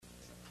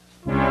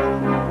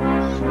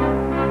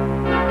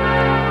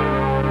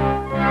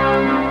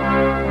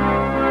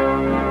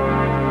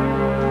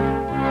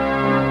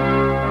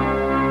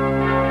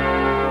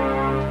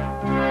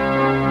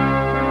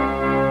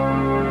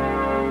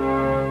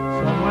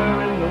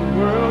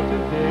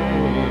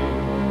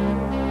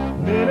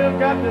Men have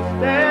got to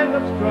stand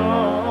up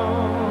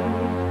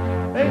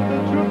strong, face the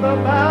truth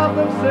about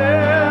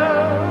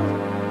themselves,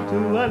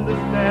 to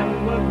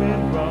understand what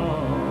went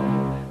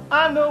wrong.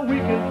 I know we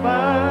can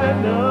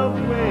find a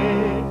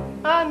way.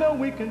 I know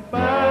we can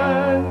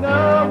find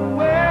a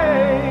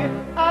way.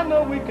 I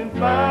know we can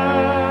find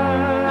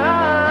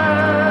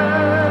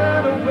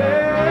a way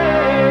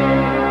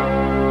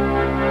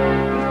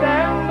to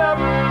stand up,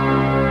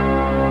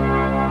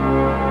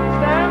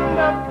 stand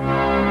up,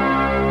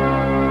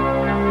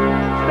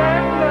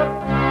 stand up.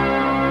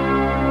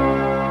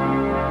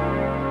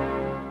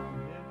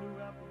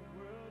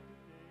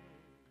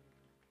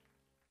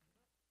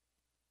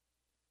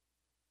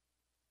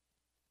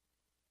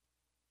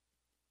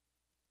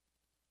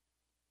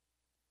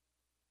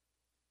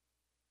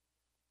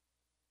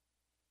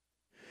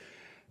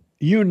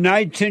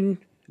 Uniting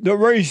the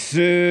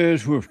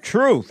races with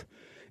truth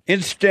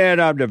instead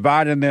of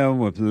dividing them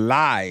with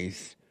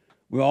lies.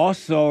 We're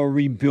also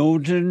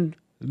rebuilding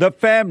the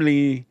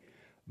family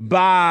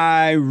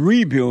by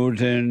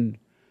rebuilding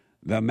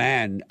the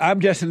man. I'm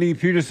Jesse Lee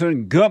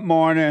Peterson. Good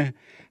morning.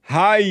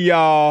 Hi,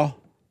 y'all.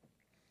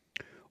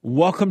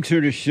 Welcome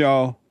to the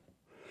show.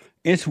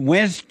 It's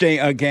Wednesday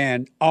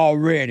again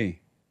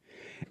already.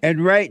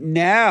 And right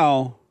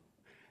now,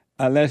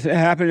 unless it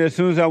happened as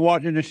soon as I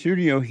walked in the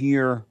studio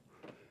here,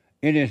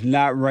 it is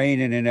not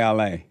raining in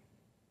L.A.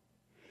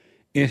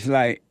 It's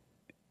like,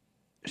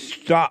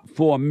 stop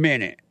for a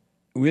minute.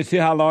 We'll see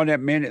how long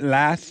that minute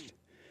lasts.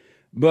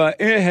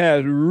 But it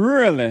has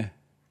really,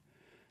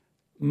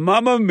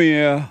 Mamma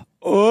Mia,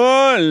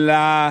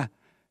 hola,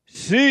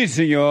 si,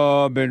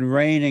 senor, been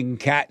raining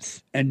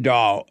cats and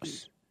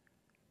dogs.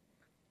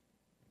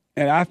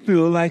 And I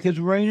feel like it's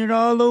raining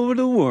all over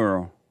the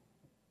world.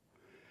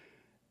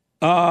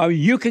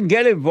 You can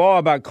get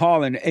involved by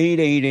calling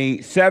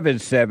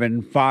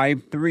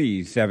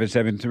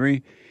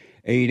 888-7753-773,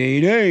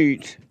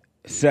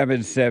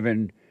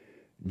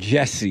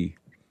 888-77-JESSE,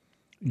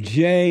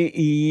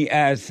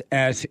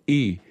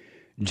 Jesse,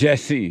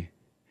 Jesse.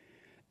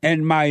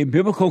 And my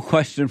biblical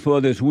question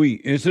for this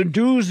week is a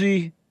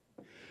doozy.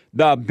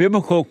 The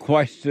biblical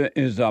question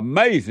is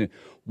amazing.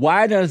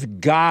 Why does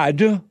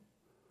God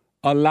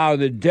allow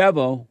the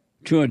devil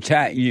to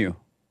attack you?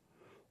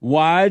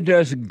 Why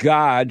does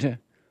God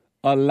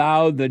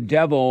allow the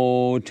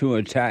devil to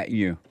attack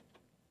you?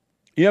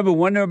 You ever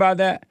wonder about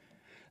that?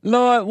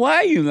 Lord, why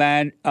are you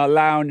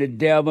allowing the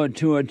devil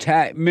to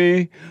attack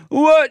me?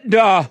 What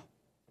the?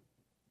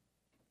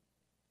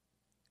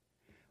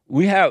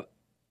 We have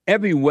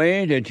every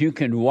way that you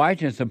can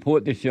watch and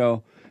support the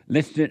show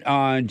listed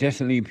on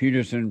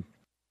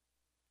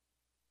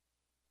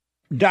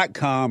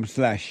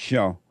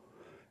JesseLeePeterson.com/show.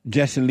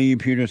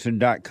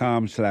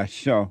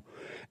 JesseLeePeterson.com/show.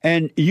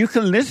 And you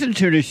can listen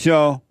to the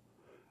show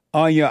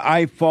on your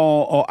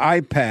iPhone or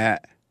iPad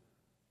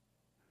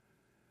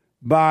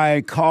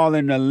by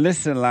calling the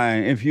listen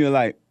line if you're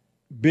like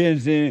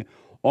busy,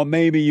 or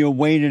maybe you're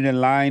waiting in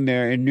line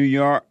there in New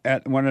York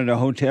at one of the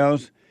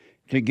hotels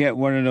to get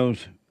one of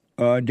those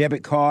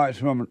debit cards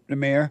from the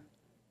mayor.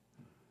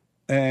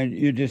 And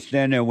you just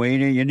stand there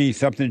waiting. You need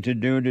something to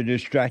do to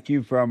distract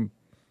you from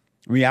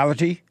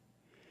reality.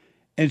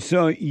 And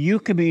so you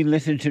can be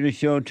listening to the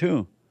show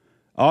too.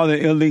 All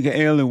the illegal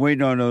aliens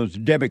waiting on those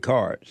debit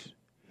cards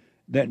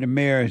that the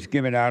mayor is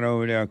giving out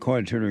over there,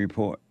 according to the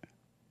report.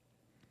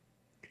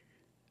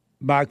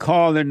 By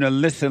calling the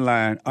listen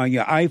line on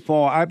your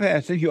iPhone,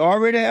 iPad, since you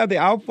already have the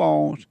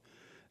iPhones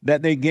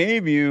that they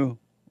gave you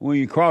when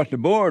you crossed the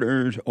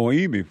borders, or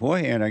even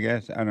beforehand, I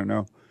guess, I don't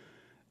know.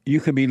 You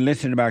can be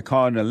listening by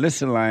calling the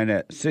listen line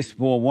at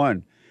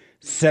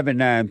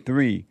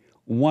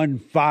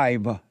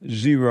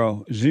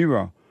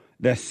 641-793-1500.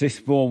 That's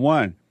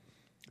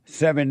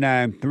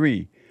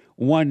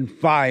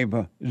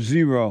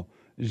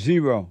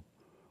 641-793-1500.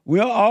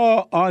 We're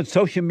all on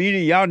social media.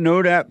 Y'all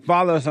know that.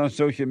 Follow us on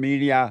social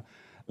media.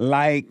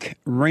 Like,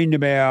 ring the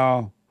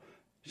bell,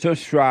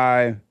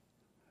 subscribe,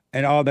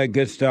 and all that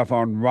good stuff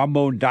on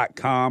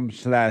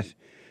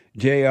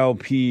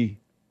rumble.com/JLP.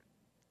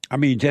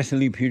 Jesse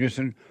Lee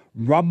Peterson.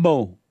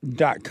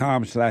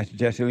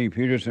 Rumble.com/Jesse Lee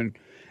Peterson.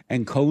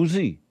 And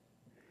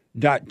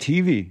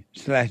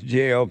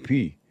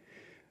cozy.tv/JLP.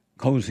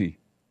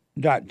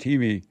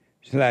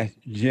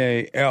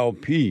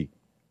 Cozy.tv/JLP.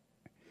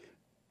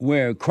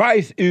 Where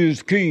Christ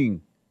is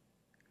King.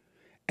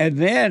 And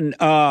then,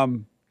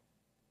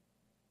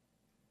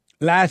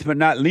 last but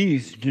not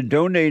least, to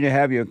donate and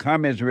have your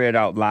comments read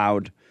out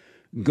loud,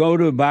 go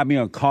to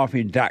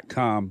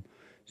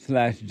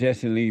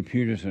buymeacoffee.com/Jesse Lee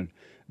Peterson.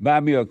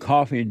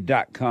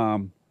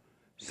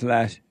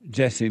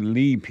 Buymeacoffee.com/Jesse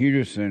Lee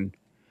Peterson.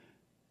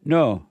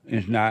 No,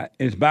 it's not.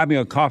 It's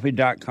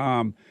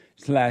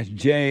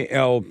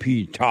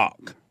buymeacoffee.com/JLP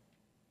Talk.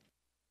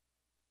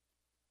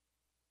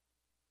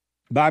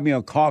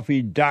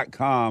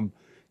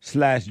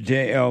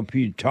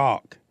 buymeacoffee.com/JLP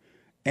Talk.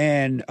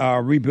 And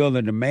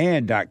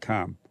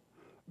rebuildingtheman.com.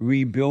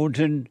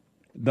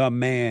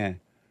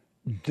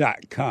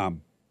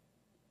 Rebuildingtheman.com.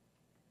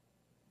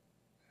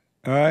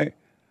 All right?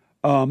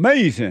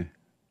 Amazing.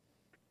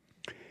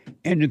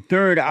 And the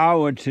third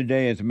hour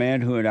today is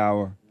Manhood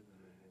Hour.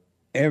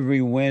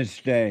 Every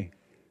Wednesday,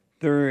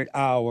 third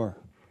hour,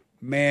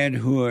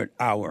 Manhood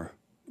Hour.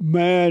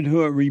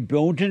 Manhood,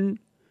 rebuilding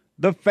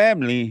the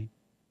family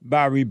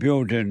by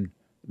rebuilding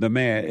the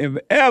man. If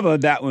ever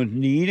that was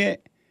needed,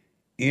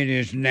 it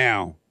is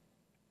now.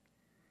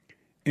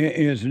 It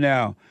is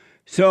now.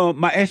 So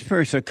my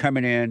experts are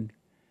coming in,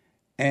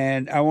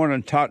 and I want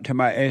to talk to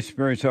my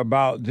experts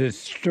about this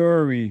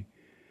story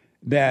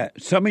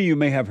that some of you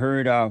may have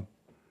heard of.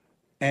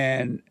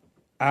 And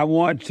I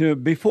want to,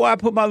 before I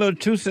put my little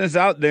 2 cents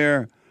out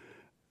there,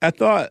 I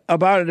thought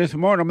about it this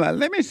morning. I'm like,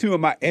 let me see what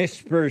my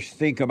experts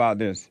think about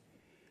this.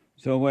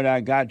 So when I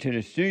got to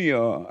the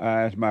studio,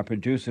 I asked my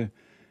producer,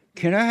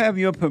 can I have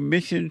your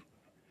permission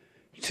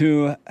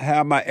to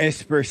have my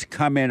experts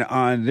come in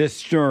on this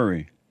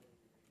story?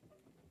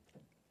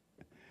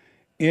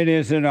 It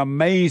is an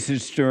amazing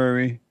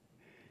story.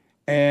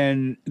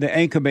 And the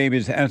anchor baby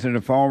is answering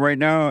the phone right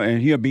now,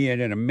 and he'll be in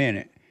a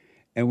minute.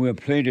 And we'll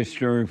play this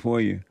story for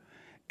you.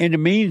 In the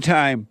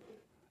meantime,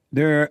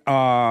 there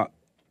are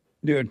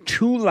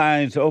 2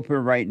 lines open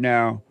right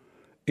now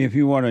if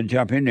you want to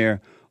jump in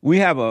there. We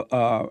have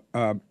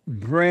a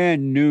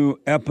brand new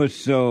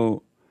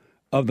episode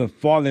of the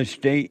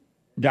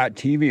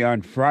FallenState.tv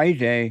on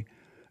Friday,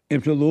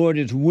 if the Lord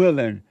is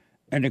willing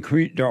and the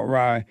creek don't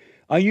rise.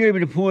 Are you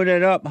able to pull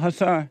that up,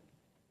 Hassan?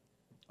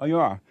 Oh, you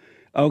are?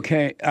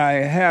 Okay. I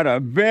had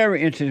a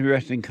very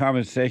interesting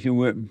conversation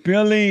with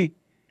Billy.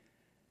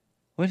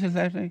 What's his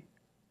last name?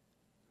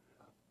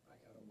 I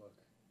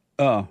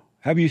gotta look.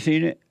 Have you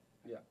seen it?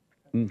 Yeah.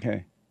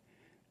 Okay.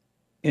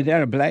 Is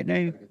that a black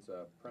name? It's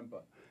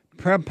Prempa.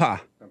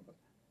 Prempa. Prempeh.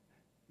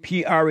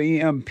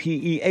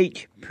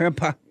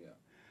 Prempa. Yeah.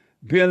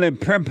 Billy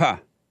Prempa.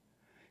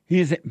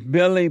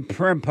 Billy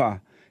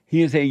Prempa.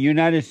 He is a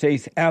United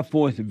States Air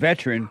Force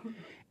veteran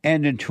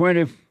and the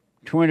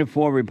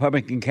 2024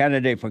 Republican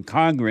candidate for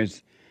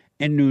Congress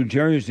in New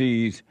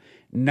Jersey's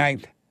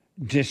 9th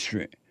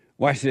District.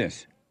 Watch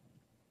this.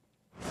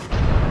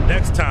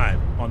 Next time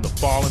on The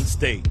Fallen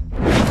State.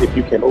 If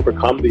you can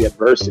overcome the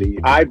adversity,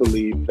 I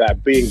believe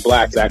that being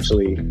black is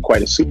actually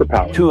quite a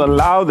superpower. To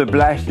allow the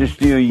blacks to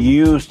still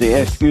use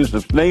the excuse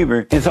of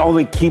slavery is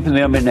only keeping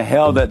them in the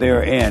hell that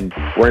they're in.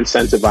 We're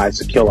incentivized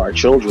to kill our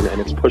children,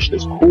 and it's pushed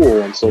as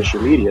cool on social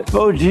media.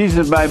 Oh,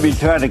 Jesus might be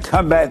trying to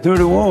come back through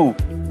the womb.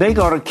 They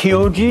gotta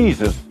kill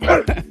Jesus.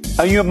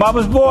 Are you a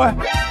mama's boy?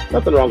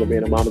 Nothing wrong with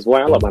being a mama's boy.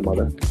 I love my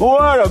mother.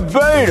 What a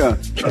beta!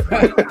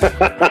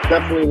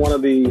 Definitely one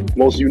of the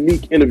most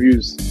unique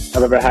interviews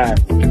I've ever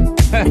had.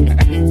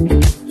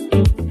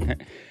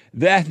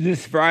 That's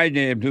this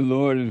Friday, if the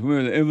Lord is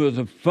willing. It was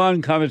a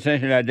fun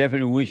conversation. I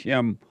definitely wish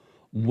him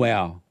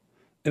well.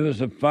 It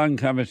was a fun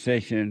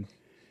conversation.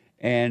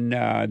 And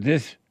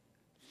this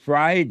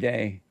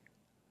Friday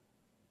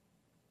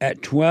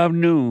at 12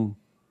 noon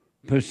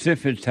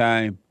Pacific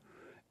time,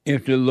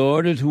 if the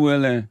Lord is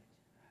willing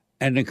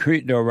and the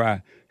creek don't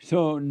rise.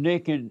 So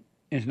Nick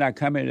is not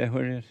coming. Is that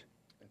what it is?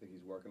 I think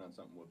he's working on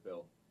something with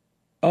Bill.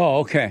 Oh,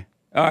 okay.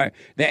 All right.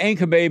 The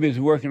anchor baby is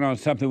working on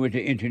something with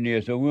the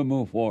engineer, so we'll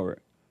move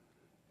forward.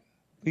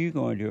 Where you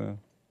going, Joel?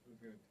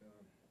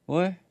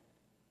 What?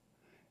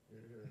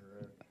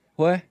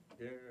 What?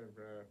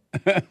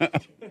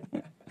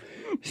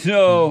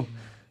 So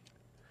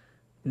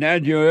now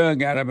Joel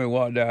got up and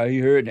walked out. He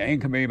heard the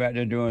anchor baby out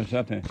there doing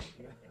something.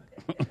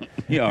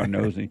 He all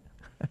nosy.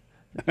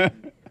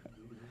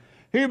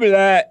 He be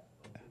like,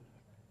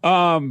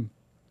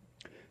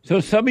 so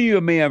some of you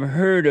may have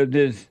heard of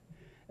this.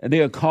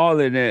 They're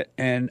calling it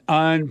an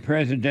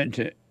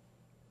unprecedented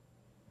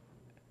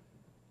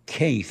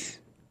case.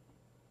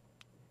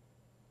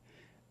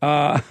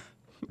 According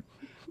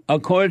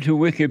to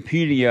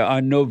Wikipedia,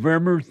 on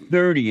November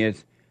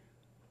 30th,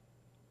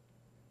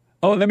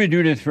 let me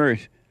do this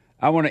first.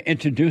 I want to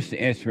introduce the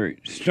expert,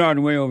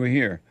 starting way over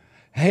here.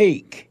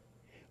 Hake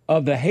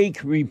of the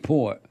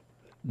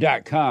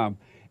HakeReport.com.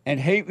 And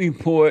Hake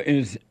Report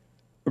is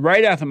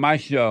right after my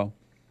show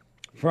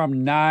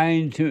from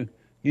 9 to,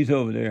 he's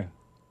over there.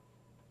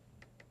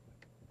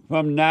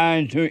 From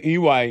 9 to, he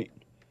white.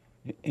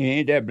 He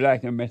ain't that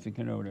black and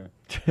Mexican over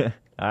there.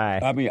 All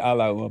right. I mean,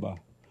 Allah Uba.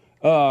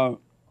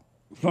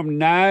 From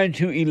 9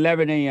 to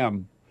 11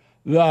 a.m.,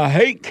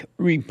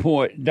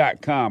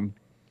 thehakereport.com.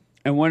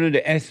 And one of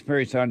the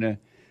experts on the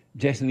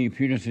Jesse Lee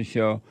Peterson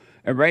show.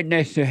 And right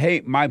next to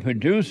Hake, my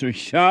producer,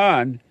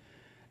 Sean,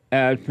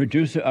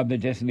 producer of the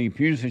Jesse Lee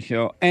Peterson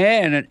show,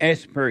 and an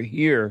expert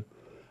here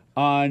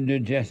on the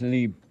Jesse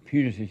Lee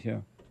Peterson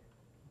show.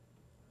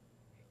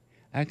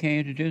 I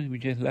can't introduce him. We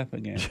just left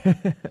again.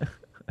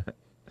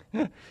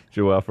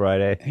 Joel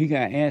Friday. He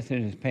got ants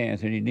in his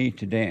pants and he needs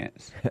to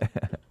dance.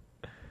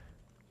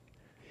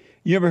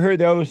 You ever heard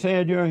the old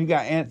saying, Joe? He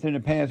got ants in the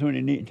pants when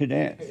he needs to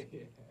dance.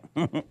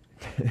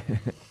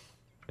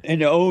 In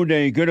the old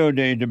days, good old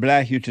days, the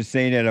blacks used to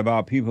say that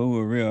about people who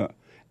were real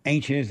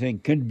anxious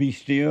and couldn't be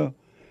still.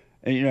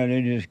 And, you know,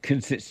 they just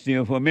couldn't sit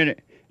still for a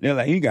minute. They're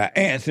like, he got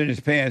ants in his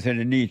pants and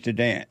he needs to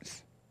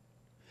dance.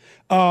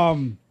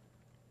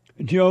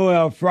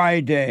 Joel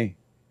Friday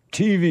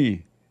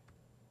TV.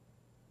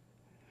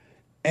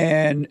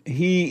 And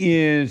he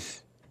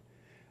is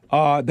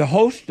the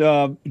host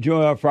of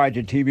Joel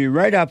Friday TV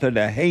right after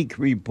the Hake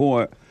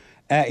report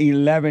at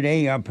 11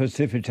 a.m.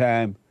 Pacific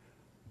time,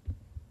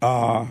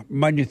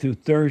 Monday through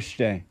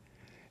Thursday.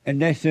 And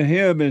next to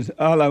him is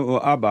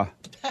Allah Abba.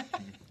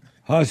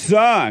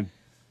 Hassan,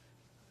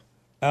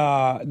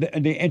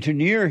 the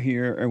engineer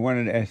here, and one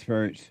of the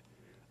experts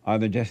on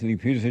the Jesse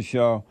Peterson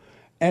show.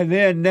 And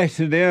then next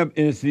to them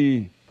is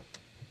the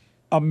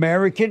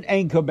American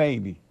Anchor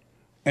Baby.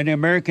 And the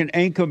American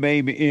Anchor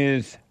Baby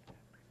is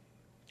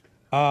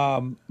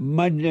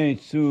Monday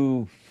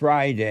through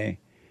Friday.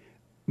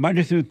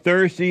 Monday through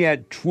Thursday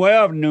at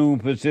 12 noon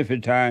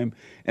Pacific time,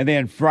 and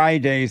then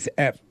Fridays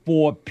at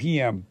 4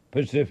 p.m.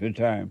 Pacific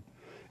time.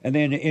 And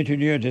then the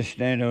engineer just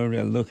standing over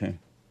there looking.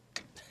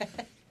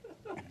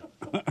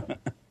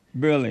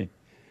 Really.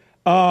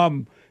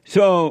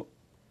 So,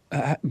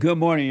 good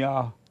morning,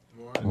 y'all.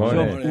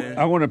 Morning. So,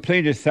 I want to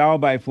play this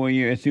soundbite for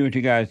you and see what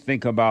you guys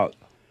think about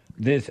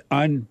this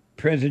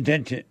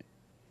unprecedented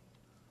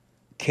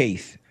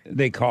case,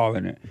 they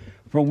calling it.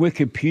 From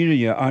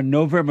Wikipedia, on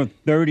November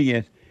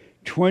 30th,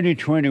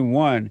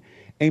 2021,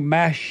 a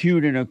mass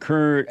shooting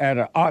occurred at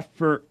an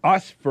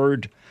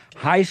Oxford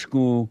High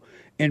School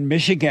in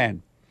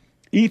Michigan.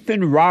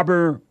 Ethan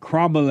Robert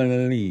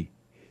Crumbley,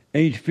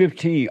 age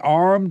 15,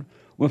 armed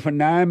with a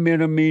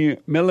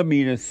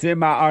 9mm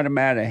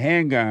semi-automatic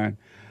handgun,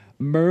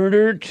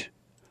 murdered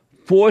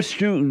 4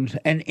 students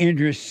and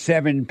injured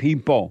 7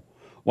 people.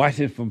 Watch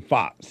this from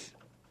Fox.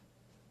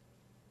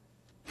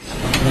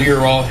 We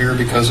are all here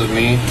because of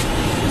me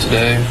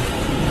today,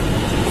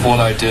 of what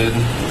I did.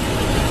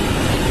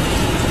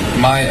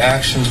 My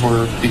actions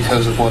were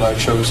because of what I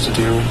chose to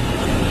do.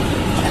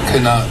 I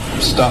could not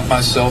stop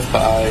myself,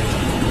 but I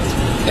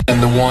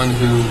am the one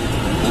who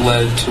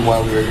led to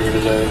why we are here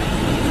today.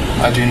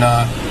 I do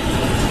not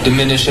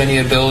diminish any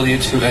ability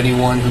to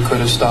anyone who could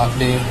have stopped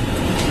me,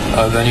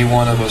 of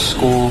anyone of a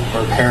school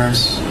or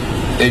parents.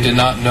 They did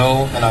not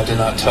know, and I did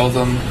not tell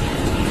them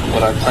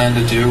what I planned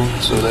to do,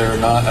 so they are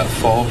not at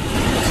fault.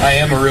 I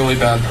am a really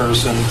bad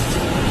person.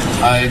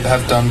 I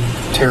have done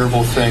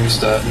terrible things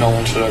that no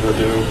one should ever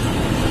do.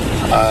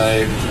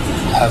 I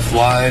have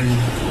lied,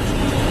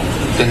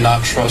 been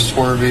not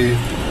trustworthy.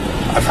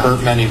 I've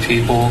hurt many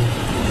people,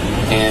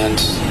 and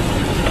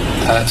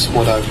that's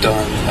what I've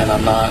done, and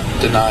I'm not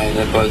denying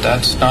it, but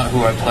that's not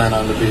who I plan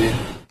on to be.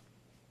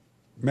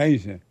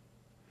 Amazing.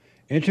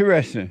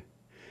 Interesting.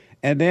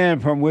 And then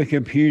from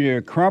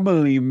Wikipedia,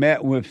 Crumbley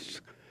met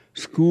with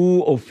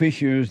school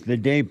officials the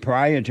day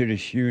prior to the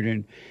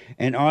shooting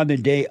and on the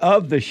day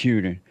of the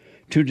shooting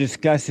to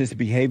discuss his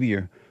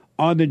behavior.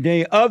 On the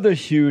day of the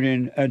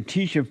shooting, a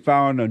teacher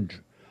found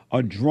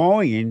a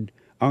drawing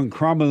on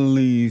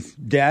Crumbley's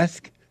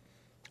desk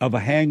of a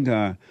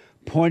handgun,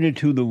 pointed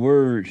to the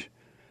words,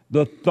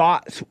 "The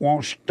thoughts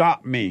won't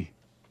stop me.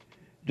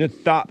 The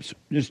thoughts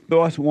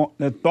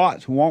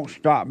won't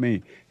stop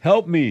me.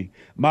 Help me.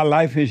 My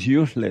life is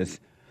useless.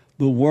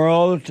 The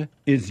world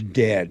is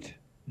dead."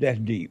 That's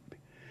deep.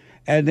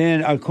 And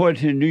then,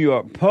 according to the New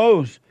York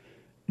Post,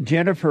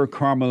 Jennifer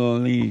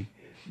Crumbley,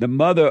 the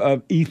mother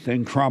of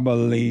Ethan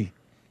Crumbley,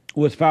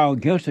 was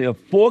found guilty of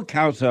 4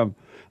 counts of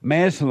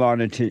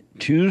manslaughter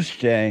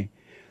Tuesday,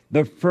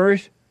 the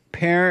first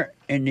parent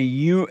in the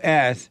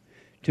U.S.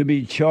 to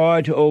be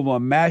charged over a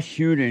mass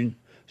shooting,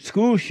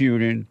 school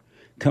shooting,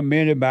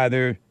 committed by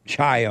their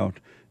child.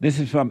 This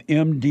is from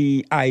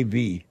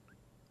MDIV.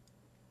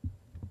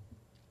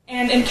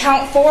 And in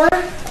count 4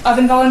 of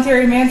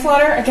involuntary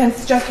manslaughter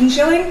against Justin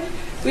Schilling,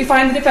 we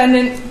find the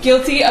defendant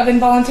guilty of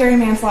involuntary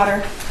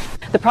manslaughter.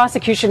 The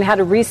prosecution had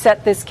to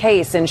reset this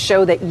case and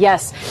show that,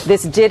 yes,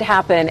 this did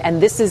happen,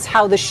 and this is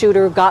how the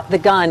shooter got the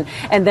gun.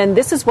 And then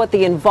this is what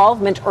the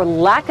involvement or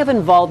lack of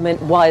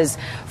involvement was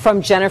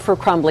from Jennifer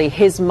Crumbley,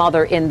 his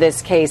mother, in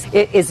this case.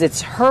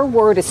 It's her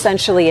word,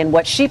 essentially, in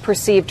what she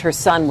perceived her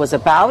son was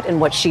about and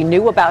what she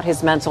knew about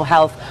his mental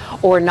health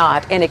or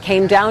not. And it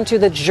came down to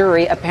the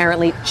jury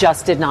apparently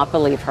just did not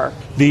believe her.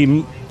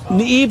 The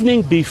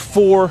evening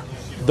before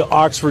the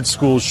Oxford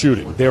school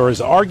shooting, there was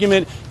an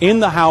argument in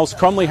the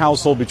Crumbley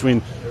household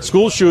between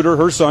school shooter,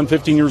 her son,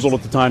 15 years old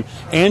at the time,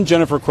 and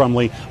Jennifer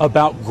Crumbley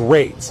about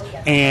grades.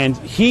 And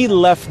he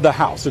left the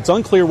house. It's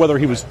unclear whether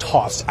he was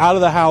tossed out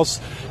of the house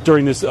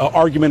during this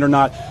argument or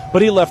not,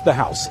 but he left the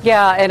house.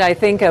 Yeah, and I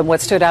think what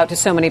stood out to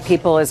so many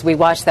people as we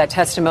watched that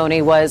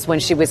testimony was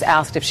when she was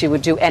asked if she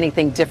would do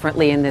anything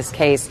differently in this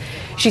case.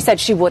 She said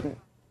she wouldn't.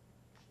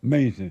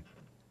 Amazing.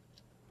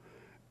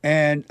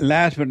 And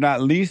last but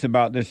not least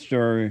about this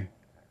story,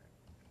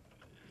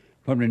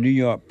 from the New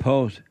York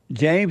Post,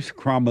 James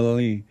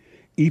Crumbley,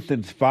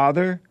 Ethan's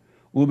father,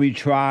 will be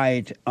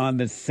tried on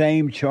the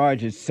same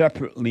charges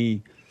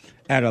separately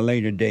at a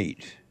later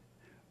date.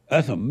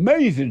 That's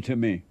amazing to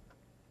me.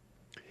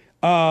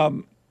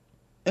 We'll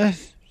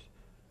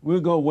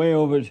go way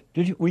over.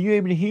 Were you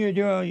able to hear it,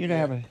 Joel? You didn't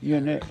have you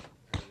in there?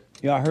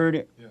 Y'all heard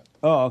it? Yeah.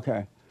 Oh,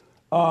 okay.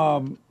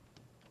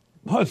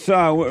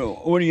 Hassan,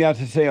 what do you have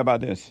to say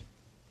about this?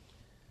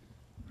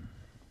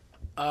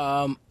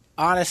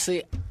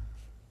 Honestly,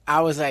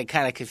 I was like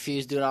kind of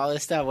confused doing all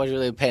this stuff. I wasn't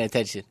really paying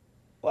attention.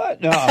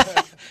 What? No.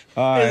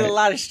 There's a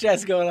lot of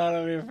stress going on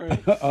over here.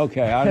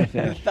 Okay, I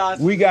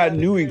understand. We got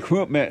new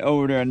equipment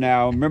over there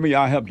now. Remember,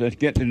 y'all helped us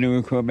get the new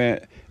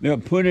equipment. They're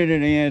putting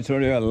it in, so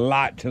there's a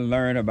lot to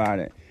learn about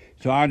it.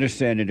 So I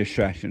understand the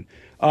distraction.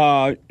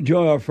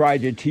 Joel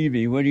Friday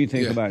TV, what do you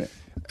think about it?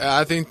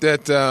 I think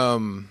that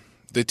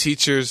the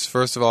teachers,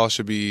 first of all,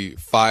 should be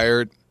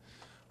fired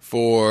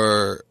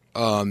for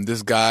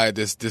this guy,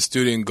 this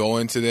student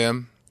going to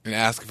them and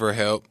asking for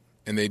help,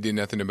 and they did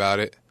nothing about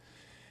it.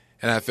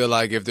 And I feel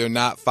like if they're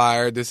not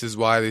fired, this is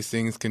why these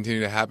things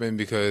continue to happen,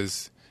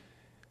 because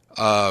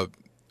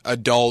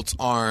adults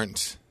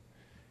aren't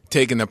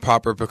taking the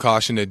proper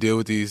precaution to deal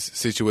with these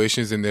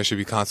situations, and there should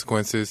be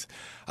consequences.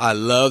 I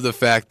love the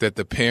fact that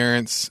the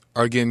parents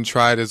are getting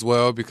tried as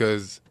well,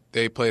 because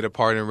they played a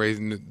part in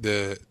raising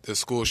the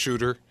school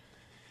shooter.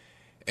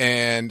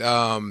 And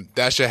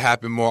that should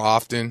happen more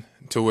often,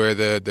 to where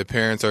the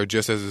parents are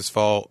just as at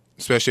fault,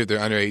 especially if they're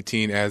under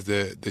 18, as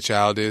the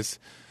child is.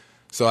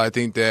 So I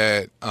think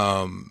that,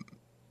 I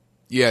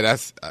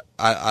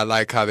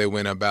like how they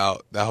went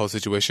about that whole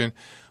situation.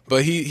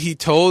 But he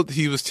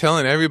was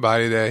telling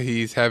everybody that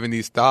he's having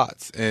these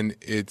thoughts, and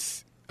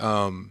it's,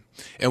 and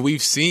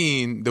we've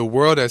seen, the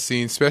world has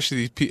seen,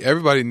 especially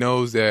everybody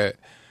knows that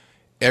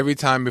every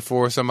time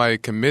before somebody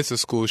commits a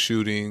school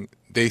shooting,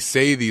 they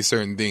say these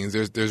certain things.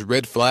 There's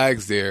red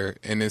flags there,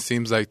 and it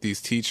seems like these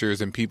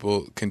teachers and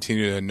people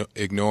continue to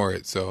ignore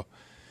it. So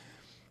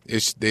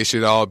they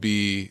should all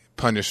be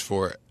punished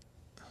for it.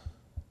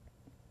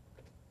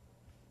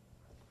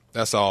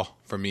 That's all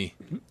for me.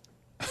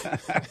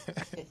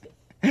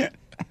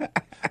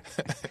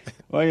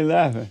 Why are you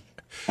laughing?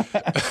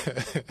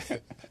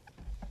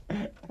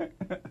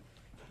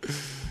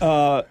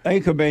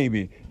 Anchor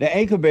Baby. The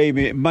Anchor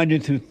Baby, Monday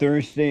through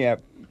Thursday at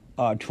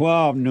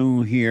 12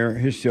 noon here,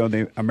 his show,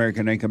 The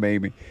American Anchor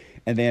Baby.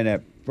 And then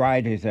at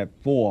Fridays at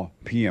 4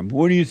 p.m.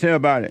 What do you say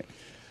about it?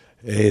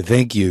 Hey,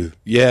 thank you.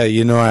 Yeah,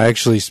 I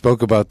actually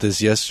spoke about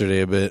this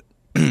yesterday a bit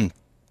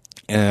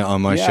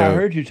on my show. Yeah, I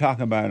heard you talk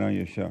about it on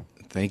your show.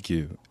 Thank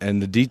you.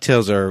 And the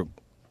details are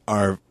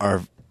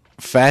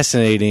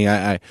fascinating.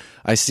 I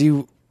see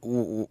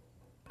when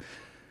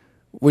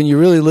you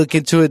really look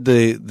into it,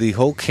 the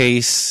whole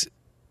case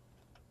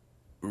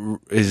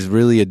is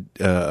really it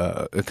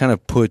kind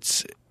of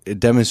it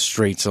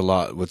demonstrates a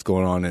lot what's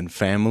going on in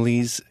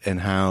families,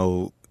 and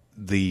how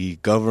the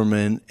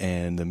government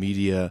and the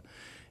media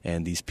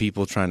and these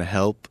people trying to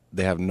help,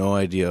 they have no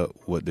idea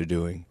what they're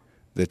doing.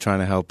 They're trying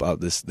to help out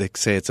this. They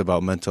say it's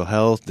about mental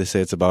health. They say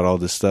it's about all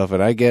this stuff.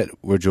 And I get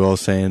where Joel's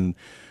saying,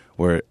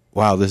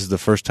 wow, this is the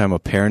first time a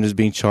parent is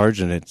being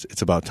charged, and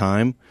it's about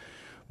time.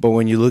 But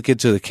when you look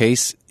into the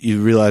case,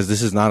 you realize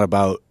this is not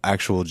about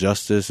actual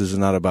justice. This is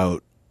not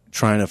about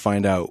trying to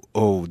find out,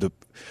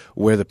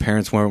 where the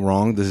parents went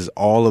wrong. This is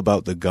all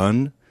about the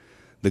gun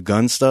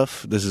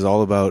stuff. This is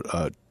all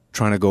about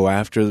trying to go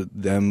after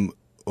them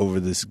over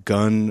this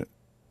gun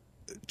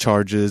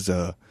charges.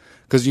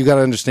 Because you got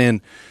to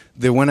understand,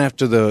 they went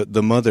after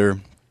the mother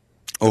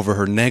over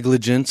her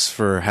negligence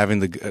for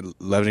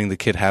letting the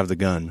kid have the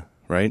gun,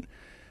 right?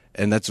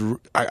 And that's,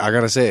 I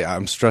gotta say,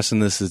 I'm stressing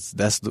this.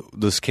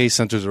 This case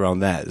centers around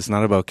that. It's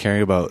not about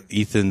caring about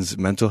Ethan's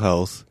mental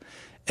health.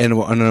 And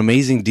an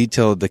amazing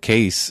detail of the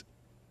case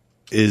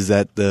is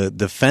that the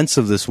defense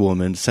of this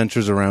woman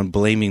centers around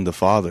blaming the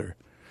father,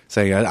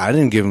 saying, I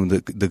didn't give him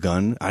the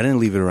gun. I didn't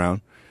leave it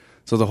around.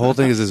 So the whole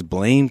thing is this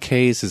blame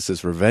case. It's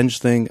this revenge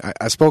thing.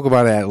 I spoke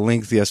about it at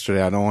length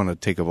yesterday. I don't want to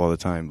take up all the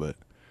time, but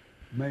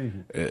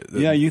amazing.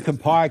 You can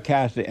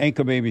podcast the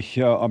Anchor Baby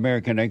show,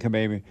 American Anchor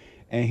Baby,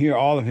 and hear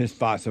all of his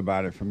thoughts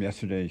about it from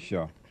yesterday's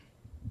show.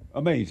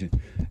 Amazing.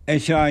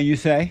 And Sean, you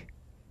say?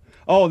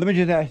 Oh, let me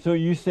just ask. So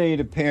you say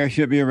the parents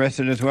should be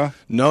arrested as well?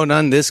 No,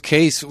 not in this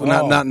case. Oh.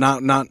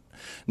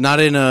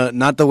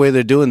 Not the way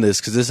they're doing this,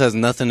 because this has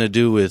nothing to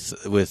do with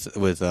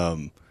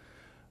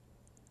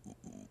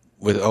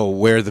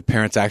where the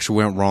parents actually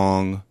went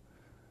wrong,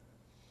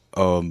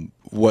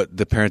 what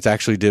the parents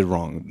actually did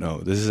wrong. No,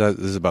 this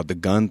is about the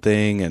gun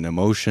thing and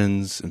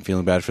emotions and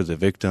feeling bad for the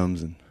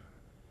victims. And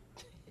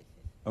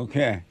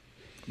okay,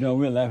 no,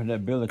 we're laughing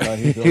at Billy because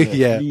he's over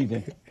there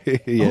sneezing.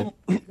 Yeah.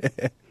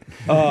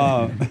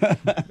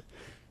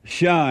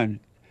 Sean,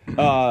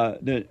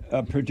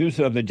 the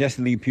producer of the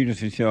Jesse Lee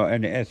Peterson show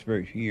and the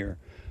expert here,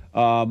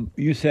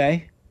 you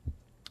say?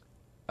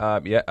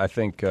 I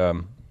think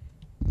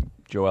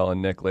Joel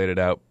and Nick laid it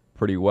out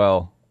pretty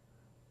well.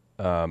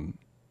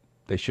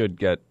 They should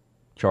get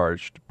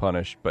charged,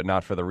 punished, but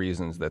not for the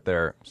reasons that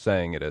they're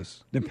saying it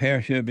is. The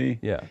parents should be?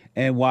 Yeah.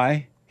 And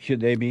why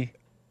should they be?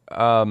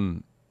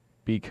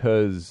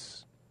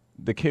 Because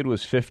the kid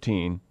was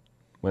 15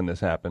 when this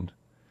happened.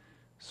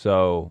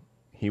 So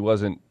he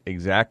wasn't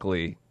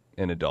exactly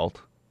an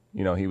adult.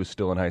 He was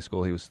still in high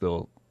school. He was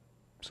still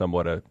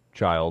somewhat a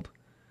child.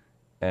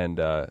 And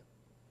at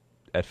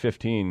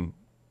 15,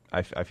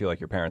 I feel like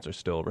your parents are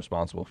still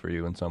responsible for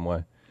you in some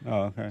way.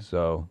 Oh, okay.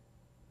 So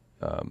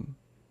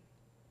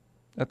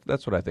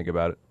that's what I think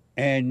about it.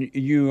 And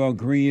you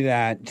agree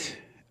that,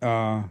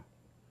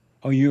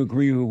 you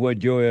agree with what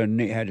Joy and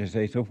Nick had to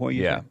say so far?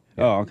 Yeah.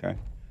 Oh, okay.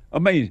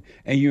 Amazing.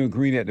 And you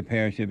agree that the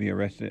parents should be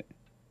arrested?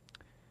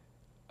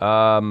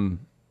 Yeah.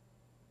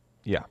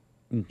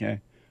 Okay.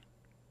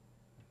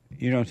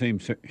 You don't seem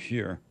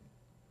sure.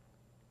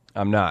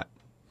 I'm not.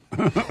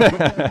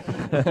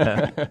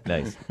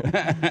 Nice.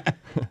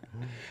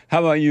 How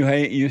about you,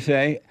 Hake? You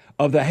say,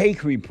 of the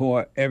Hake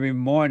Report every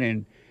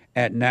morning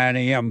at 9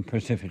 a.m.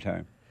 Pacific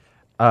time.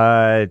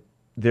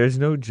 There's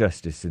no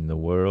justice in the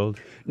world.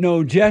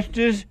 No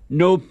justice,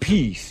 no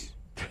peace.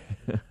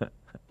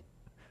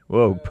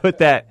 Whoa, put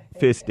that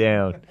fist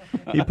down.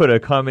 He put a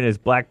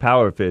communist black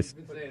power fist.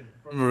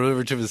 From the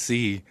river to the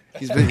sea.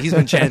 He's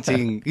been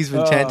chanting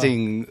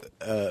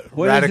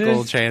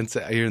radical chants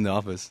here in the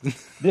office.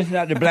 This is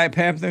not the Black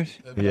Panthers?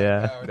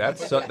 Yeah.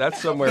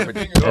 That's somewhere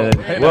between.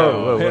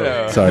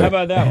 Whoa. Sorry. How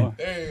about that one?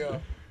 There you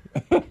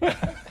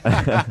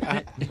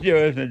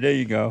go. There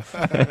you go.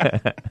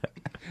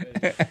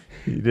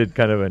 He did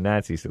kind of a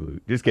Nazi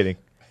salute. Just kidding.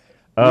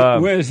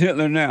 Where's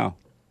Hitler now?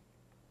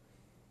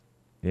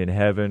 In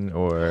heaven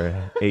or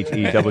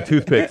HE double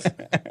toothpicks.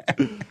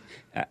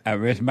 I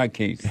rest my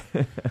case.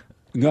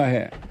 Go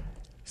ahead.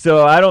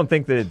 So I don't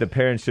think that the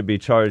parents should be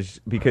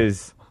charged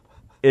because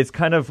it's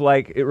kind of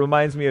like, it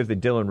reminds me of the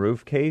Dylan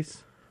Roof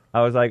case.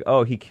 I was like,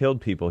 oh, he killed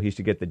people. He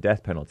should get the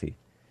death penalty.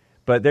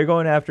 But they're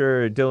going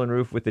after Dylan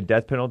Roof with the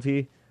death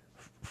penalty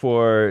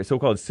for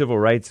so-called civil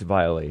rights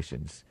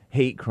violations,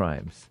 hate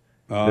crimes.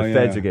 The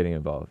feds are getting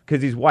involved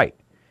because he's white.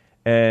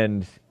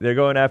 And they're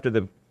going after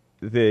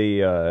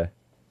the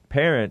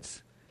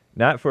parents,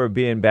 not for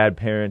being bad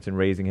parents and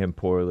raising him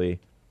poorly,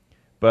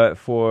 but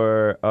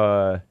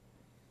for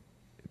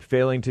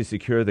failing to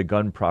secure the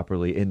gun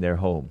properly in their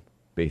home,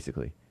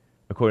 basically,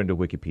 according to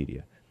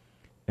Wikipedia.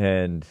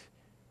 And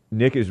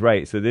Nick is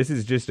right. So this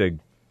is just a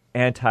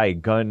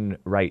anti-gun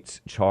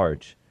rights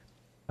charge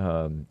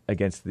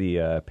against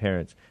the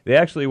parents. They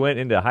actually went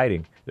into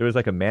hiding. There was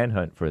like a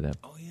manhunt for them.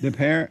 Oh, yeah. The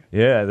parent?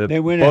 Yeah. They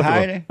went in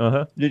hiding?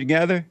 Uh-huh.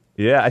 Together?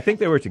 Yeah, I think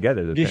they were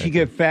together. Did she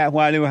get fat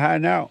while they were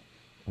hiding out?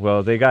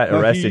 Well, they got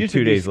arrested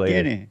 2 days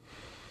later.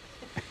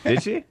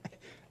 Did she?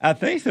 I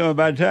think so.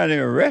 By the time they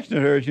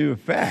arrested her, she was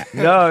fat.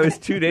 No, it was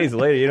 2 days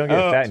later. You don't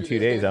get fat in 2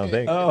 days, I don't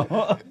think.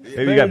 Oh,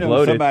 maybe you got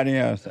bloated. Somebody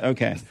else.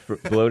 Okay.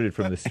 Bloated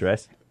from the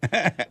stress.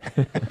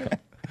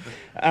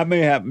 I may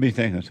have to be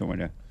thinking of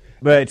someone else.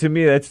 But to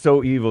me, that's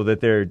so evil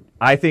that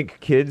I think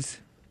kids,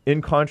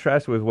 in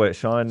contrast with what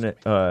Sean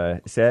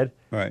said,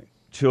 right?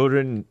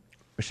 Children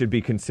should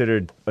be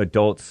considered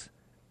adults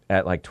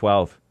at like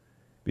 12.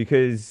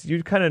 Because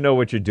you kind of know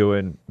what you're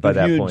doing by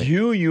that point. If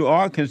you're a Jew, you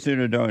are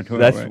considered adult.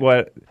 That's right?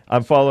 what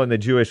I'm following the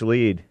Jewish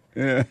lead.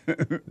 Yeah.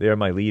 They are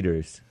my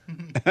leaders.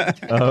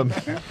 But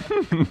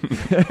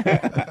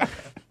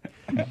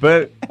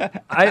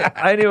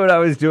I knew what I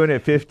was doing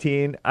at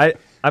 15. I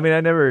mean,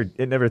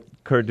 it never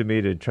occurred to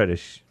me to try to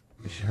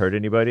hurt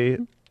anybody,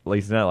 at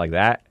least not like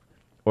that,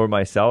 or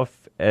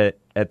myself at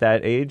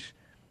that age.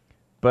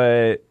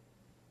 But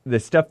the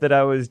stuff that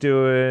I was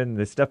doing,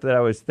 the stuff that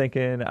I was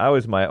thinking, I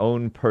was my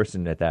own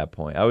person at that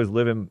point. I was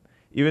living,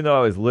 even though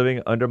I was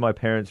living under my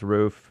parents'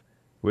 roof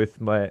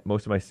with most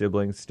of my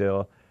siblings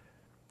still,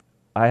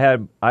 I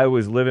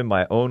was living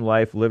my own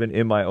life, living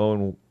in my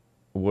own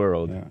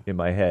world in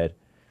my head.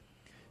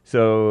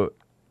 So,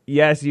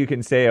 yes, you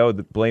can say,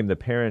 blame the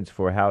parents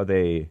for how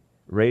they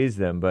raised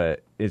them,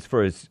 but as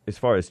far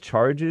as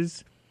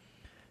charges,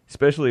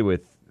 especially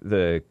with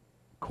the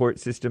court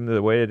system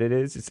the way that it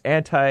is, it's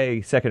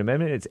anti-Second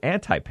Amendment, it's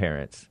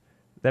anti-parents.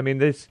 I mean,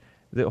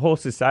 the whole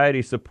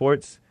society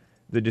supports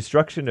the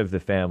destruction of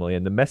the family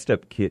and the messed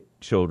up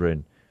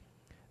children.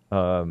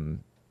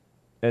 And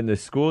the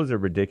schools are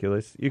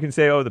ridiculous. You can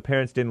say, the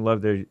parents didn't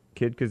love their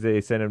kid because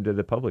they sent him to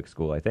the public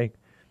school, I think.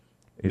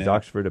 Is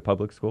Oxford a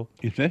public school?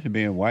 Especially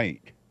being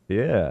white.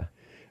 Yeah.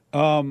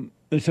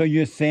 So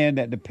you're saying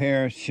that the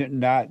parents should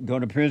not go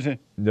to prison?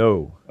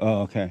 No.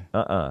 Oh, okay.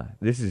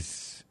 This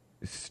is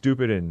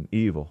stupid and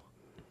evil.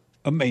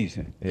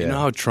 Amazing. Yeah. You know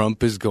how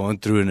Trump is going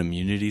through an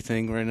immunity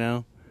thing right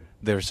now?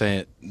 They're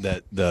saying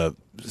that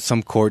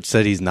some court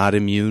said he's not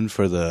immune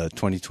for the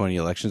 2020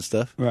 election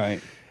stuff. Right.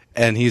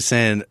 And he's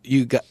saying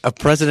a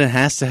president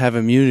has to have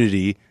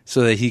immunity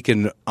so that he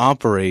can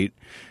operate.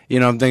 You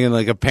know, I'm thinking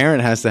like a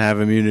parent has to have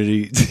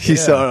immunity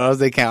so else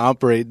they can't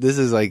operate. This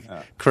is like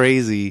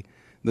crazy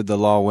that the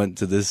law went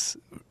to this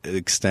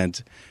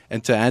extent.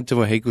 And to add to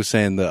what Hake was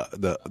saying,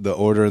 the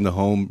order in the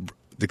home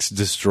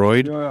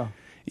destroyed. Yeah.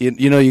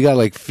 You know, you got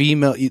like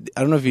female. I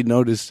don't know if you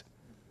noticed.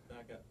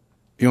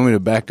 You want me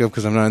to back up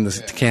because I'm not in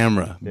the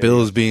camera.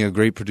 Bill is being a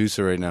great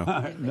producer right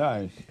now.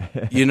 Nice.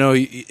 You know,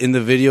 in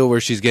the video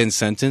where she's getting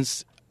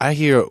sentenced, I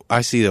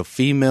see a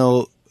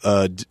female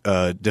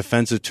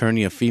defense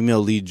attorney, a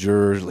female lead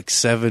juror, like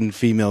 7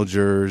 female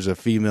jurors, a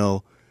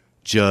female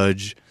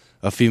judge,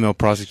 a female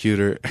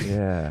prosecutor.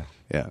 Yeah.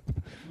 Yeah.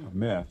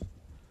 Man.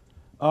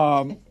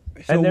 And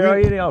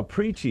they're all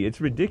preachy.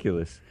 It's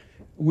ridiculous.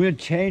 we're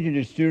changing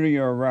the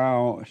studio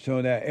around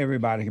so that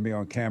everybody can be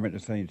on camera at the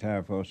same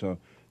time, folks. So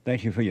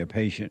thank you for your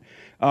patience.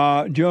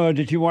 George,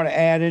 did you want to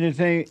add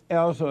anything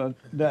else, or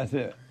that's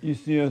it? You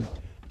still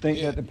think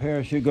that the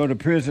parents should go to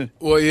prison?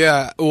 Well,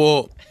 yeah.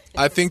 Well,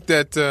 I think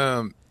that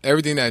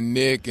everything that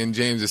Nick and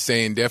James is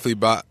saying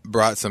definitely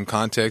brought some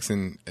context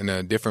and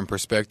a different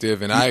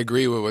perspective. And I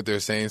agree with what they're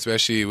saying,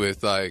 especially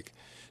with like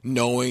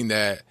knowing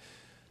that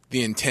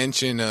the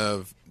intention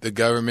of the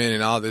government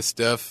and all this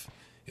stuff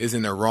is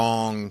in the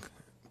wrong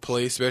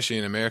place, especially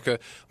in America.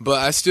 But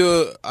I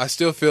still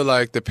feel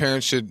like the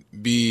parents should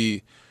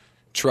be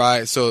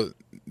tried. So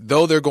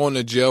though they're going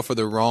to jail for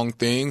the wrong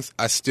things,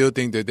 I still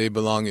think that they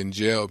belong in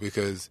jail,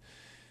 because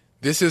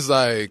this is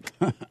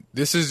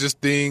just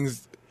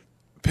things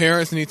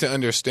parents need to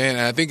understand.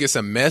 And I think it's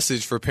a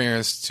message for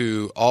parents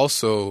to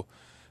also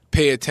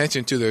pay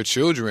attention to their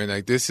children.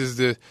 Like, this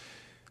is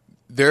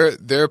they're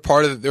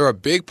a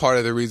big part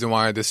of the reason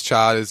why this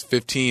child is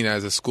 15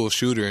 as a school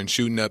shooter and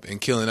shooting up and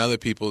killing other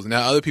people's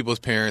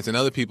parents and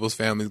other people's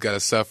families got to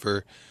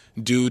suffer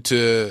due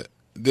to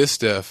this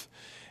stuff.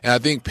 And I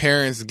think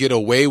parents get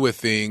away with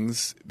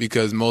things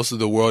because most of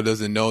the world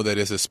doesn't know that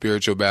it's a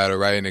spiritual battle,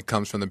 right? And it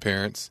comes from the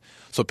parents.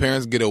 So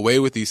parents get away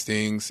with these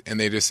things and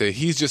they just say,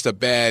 he's just a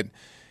bad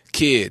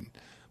kid.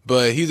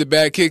 But he's a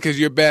bad kid because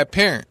you're bad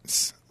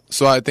parents.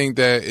 So I think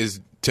that is,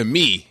 to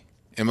me,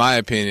 in my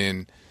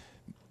opinion,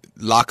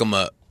 lock them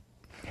up.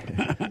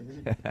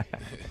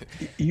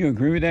 You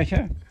agree with that,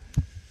 Sean?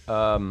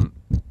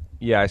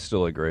 Yeah, I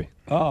still agree.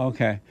 Oh,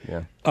 okay.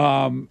 Yeah.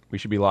 We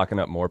should be locking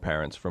up more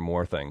parents for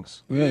more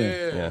things. Really?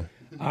 Yeah.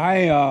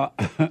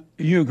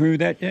 You agree with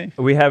that, Jay?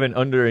 We have an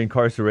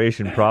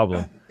under-incarceration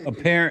problem. Of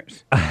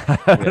parents? I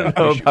don't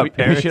know about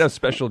parents. We should have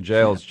special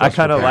jails just I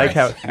kind of for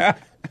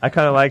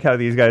like how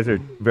these guys are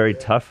very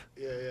tough.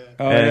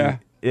 Oh,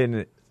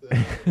 and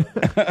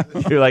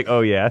you're like,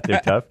 oh yeah,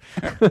 they're tough.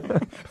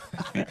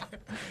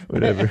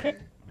 Whatever.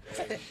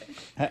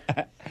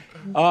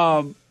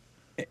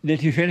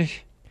 Did you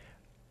finish?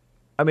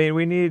 I mean,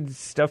 we need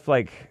stuff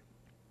like,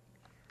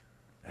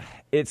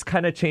 it's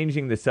kind of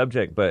changing the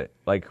subject, but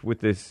like with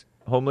this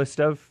homeless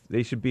stuff,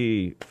 they should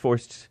be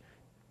forced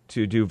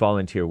to do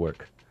volunteer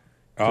work.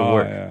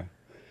 Yeah.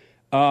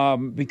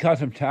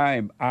 Because of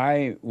time,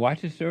 I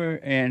watched the story,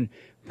 and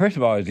first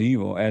of all, it's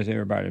evil, as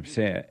everybody has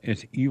said.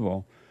 It's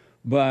evil.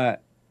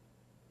 But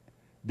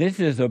this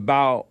is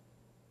about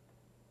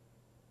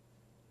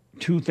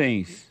two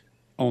things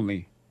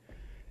only.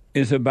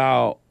 It's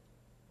about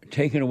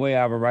taking away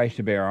our rights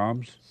to bear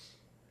arms.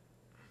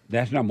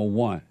 That's number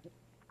one.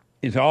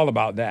 It's all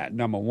about that,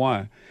 number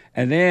one.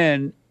 And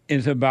then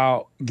it's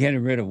about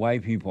getting rid of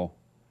white people.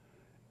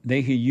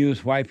 They can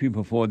use white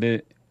people for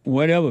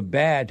whatever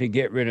bad to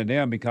get rid of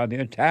them, because the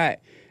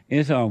attack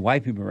is on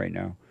white people right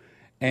now.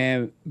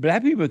 And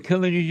black people are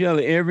killing each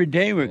other every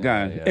day with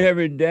guns. Yeah.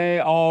 Every day,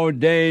 all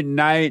day,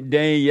 night,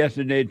 day,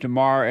 yesterday,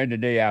 tomorrow, and the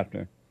day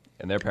after.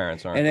 And their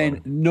parents aren't. And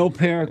then no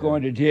parent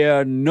going to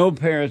jail, no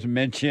parents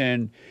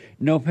mentioned,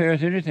 no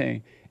parents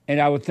anything. And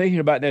I was thinking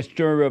about that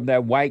story of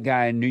that white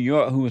guy in New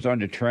York who was on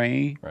the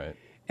train. Right.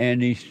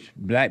 And these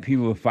black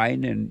people were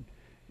fighting, and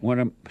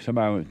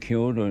somebody was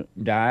killed or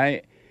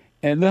died.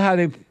 And look how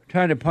they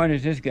trying to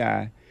punish this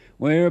guy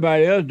when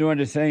everybody else doing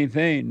the same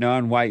thing,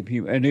 non-white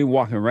people, and they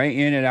walking right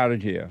in and out of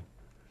jail.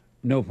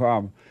 No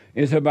problem.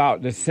 It's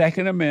about the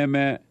Second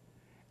Amendment,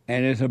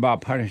 and it's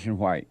about punishing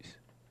whites.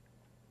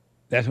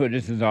 That's what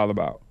this is all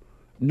about.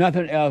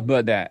 Nothing else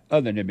but that,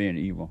 other than being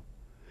evil.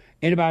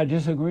 Anybody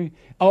disagree?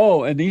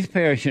 Oh, and these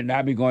parents should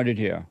not be going to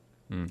jail.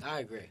 I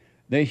agree.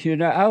 They should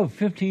not. I was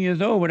 15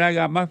 years old when I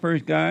got my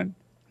first gun,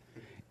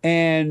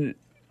 and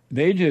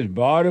they just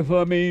bought it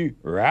for me,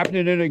 wrapped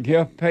it in a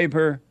gift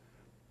paper,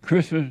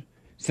 Christmas,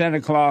 Santa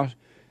Claus,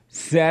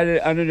 sat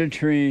it under the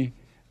tree.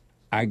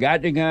 I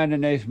got the gun the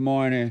next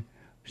morning,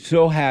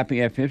 so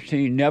happy at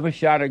 15, never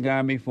shot a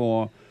gun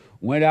before,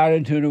 went out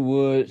into the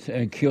woods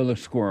and killed a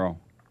squirrel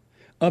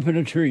up in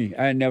a tree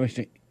I had never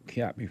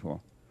shot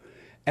before.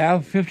 I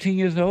was 15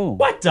 years old.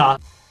 What the?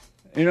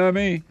 You know what I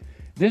mean?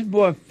 This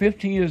boy,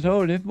 15 years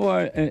old, this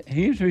boy,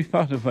 he's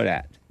responsible for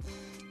that.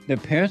 The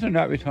parents are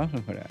not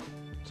responsible for that.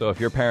 So if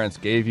your parents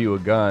gave you a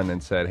gun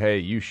and said, "Hey,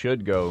 you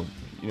should go,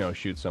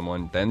 shoot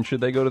someone," then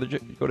should they go to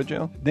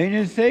jail? They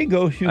didn't say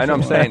go shoot someone. I know,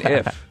 I'm saying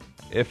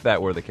if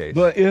that were the case.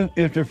 But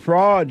if the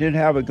fraud didn't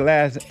have a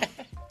glass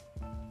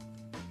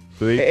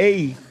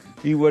A,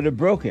 he would have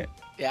broke it.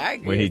 Yeah, I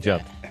agree. When he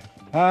jumped.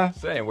 Huh?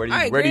 Saying, where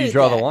do you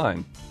draw the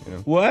line?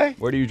 What?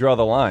 Where do you draw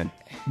the line?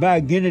 By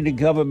getting the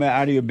government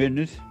out of your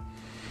business.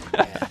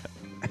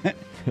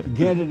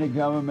 Getting the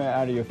government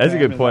out of your That's a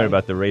good point life.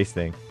 about the race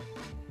thing.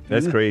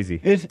 That's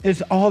crazy.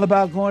 It's all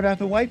about going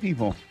after white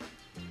people.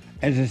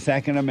 It's the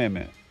Second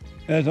Amendment.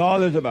 That's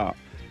all it's about.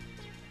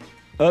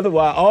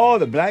 Otherwise, all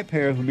the black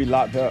parents will be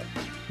locked up.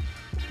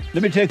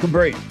 Let me take a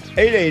break.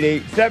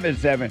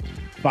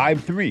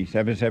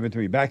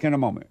 888-77-53773. Back in a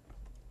moment.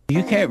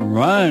 You can't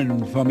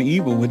run from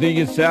evil within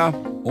yourself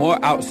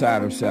or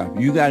outside of self.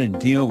 You got to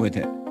deal with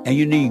it. And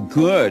you need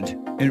good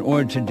in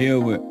order to deal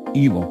with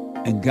evil.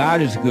 And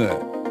God is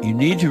good. You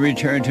need to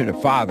return to the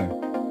Father,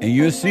 and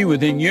you'll see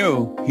within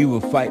you, he will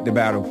fight the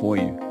battle for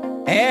you.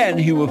 And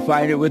he will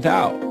fight it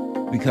without,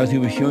 because he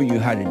will show you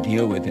how to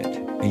deal with it,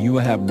 and you will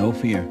have no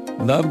fear.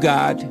 Love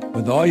God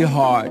with all your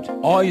heart,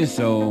 all your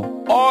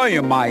soul, all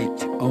your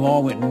might,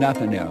 along with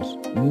nothing else.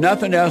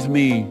 Nothing else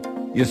means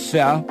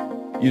yourself,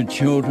 your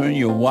children,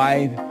 your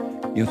wife,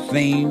 your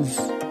things,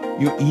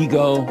 your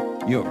ego,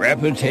 your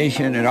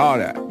reputation, and all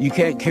that. You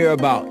can't care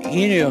about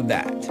any of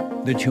that.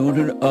 The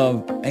children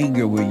of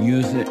anger will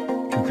use it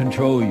to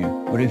control you.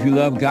 But if you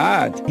love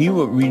God, he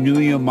will renew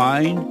your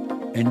mind,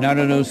 and none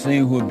of those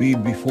things will be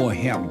before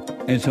him.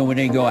 And so when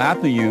they go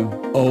after you,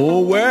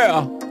 oh,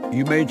 well,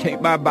 you may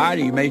take my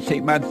body, you may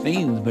take my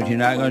things, but you're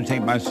not going to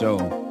take my soul.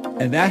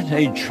 And that's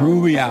a true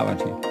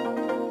reality.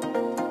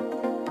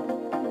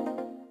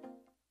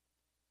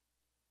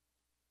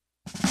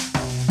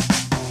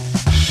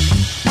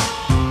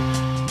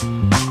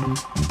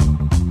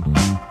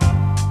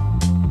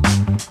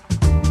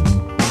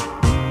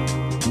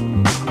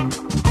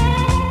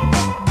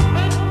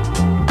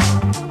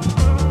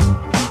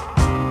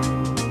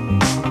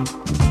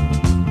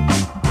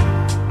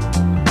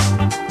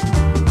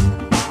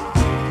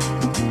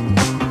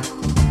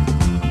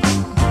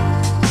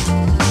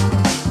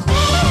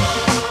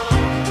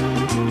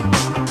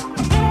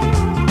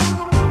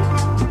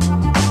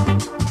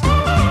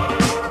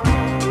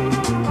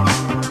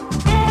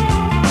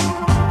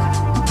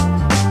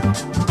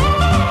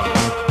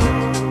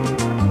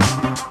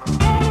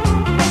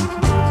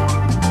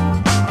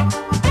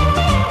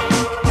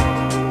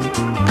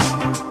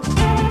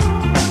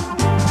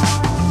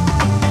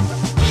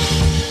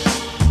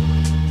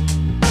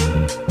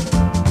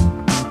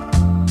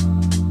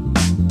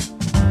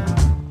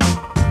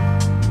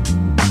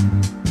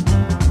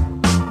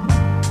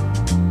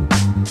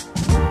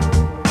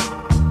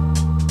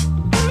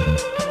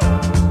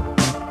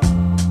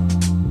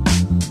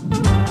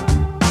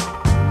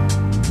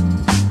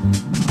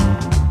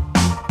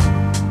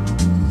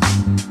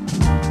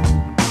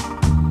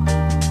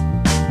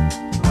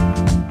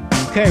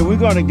 Okay, we're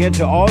going to get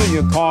to all of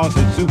your calls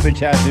and super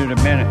chats in a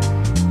minute.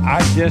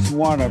 I just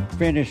want to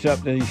finish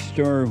up the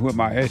story with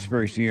my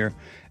experts here.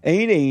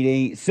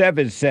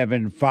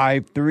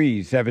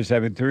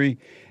 888-7753-773.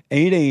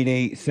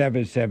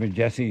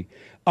 888-77-JESSE.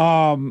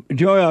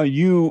 Joel,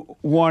 you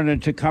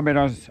wanted to comment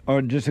on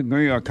or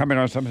disagree or comment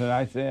on something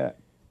I said?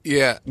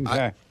 Yeah.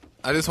 Okay.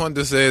 I just wanted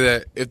to say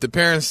that if the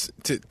parents,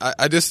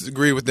 I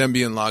disagree with them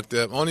being locked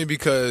up, only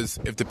because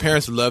if the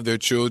parents love their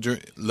children,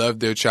 love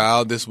their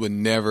child, this would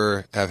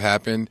never have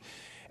happened.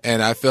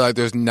 And I feel like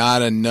there's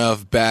not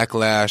enough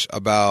backlash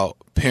about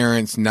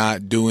parents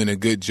not doing a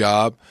good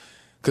job,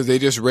 because they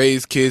just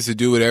raise kids to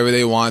do whatever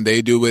they want.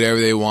 They do whatever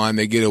they want.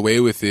 They get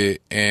away with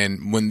it.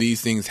 And when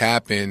these things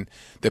happen,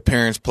 the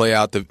parents play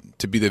out to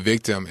be the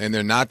victim, and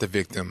they're not the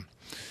victim.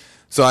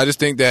 So I just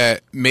think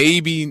that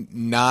maybe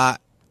not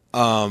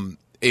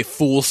a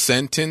full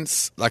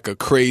sentence, like a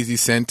crazy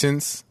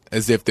sentence,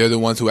 as if they're the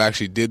ones who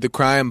actually did the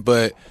crime,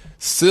 but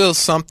still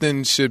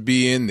something should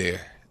be in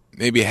there.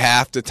 Maybe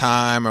half the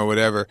time or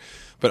whatever.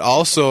 But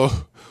also,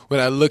 when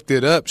I looked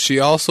it up, she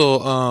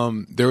also,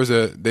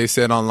 they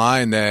said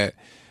online that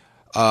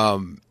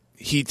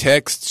she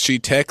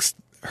texts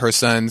her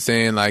son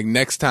saying, like,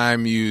 next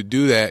time you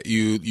do that,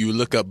 you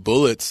look up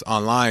bullets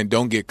online,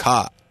 don't get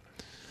caught.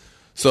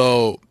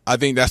 So I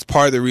think that's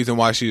part of the reason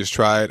why she was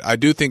tried. I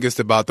do think it's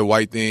about the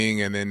white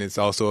thing, and then it's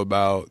also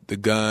about the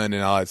gun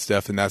and all that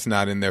stuff, and that's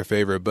not in their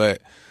favor.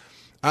 But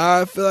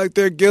I feel like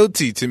they're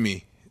guilty to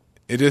me.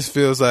 It just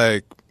feels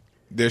like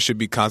there should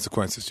be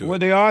consequences to it. Well,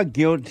 they are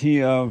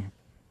guilty of,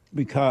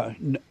 because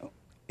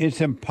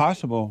it's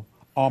impossible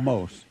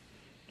almost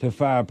to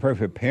find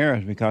perfect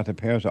parents, because the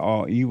parents are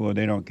all evil.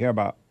 They don't care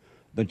about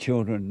the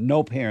children.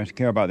 No parents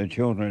care about the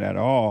children at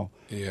all.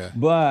 Yeah.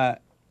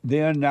 But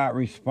they're not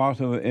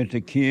responsible if the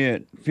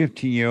kid,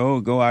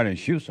 15-year-old, go out and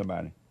shoot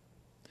somebody.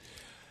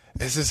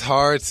 It's just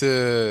hard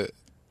to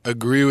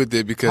agree with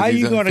it because how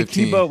he's you going to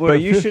keep up with a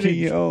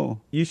 15-year-old?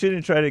 You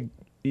shouldn't try to.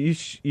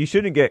 You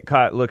shouldn't get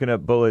caught looking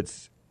up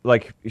bullets.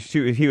 Like,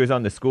 he was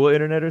on the school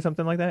internet or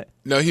something like that?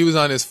 No, he was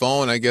on his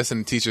phone, I guess,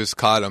 and the teachers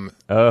caught him.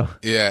 Oh.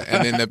 Yeah,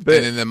 and then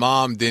the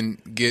mom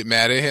didn't get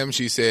mad at him.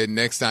 She said,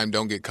 next time,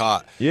 don't get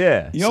caught.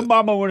 Yeah. Your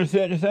mama would have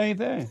said the same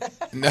thing.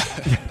 No.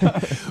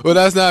 Well,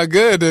 that's not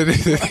good.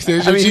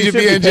 She should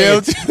be in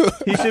jail, too.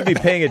 He should be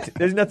paying it.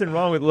 There's nothing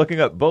wrong with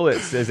looking up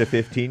bullets as a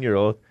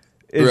 15-year-old.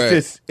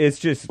 It's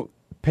just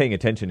paying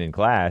attention in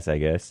class, I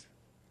guess.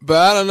 But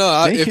I don't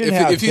know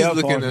if he's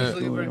looking at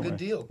for a good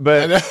deal.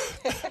 But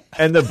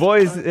and the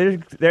boys,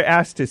 they're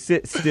asked to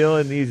sit still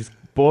in these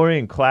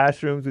boring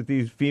classrooms with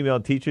these female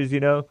teachers,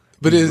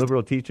 but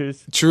liberal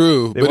teachers.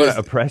 True, they want to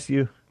oppress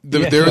you.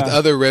 There were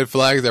other red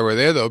flags that were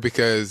there though,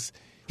 because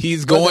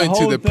he's going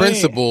to the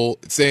principal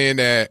saying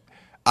that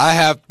I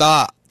have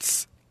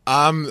thoughts.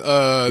 I'm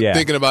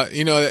thinking about,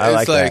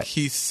 it's like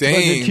he's saying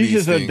but the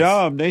teachers these are things.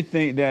 dumb. They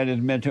think that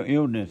is mental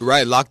illness.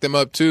 Right, lock them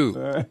up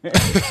too.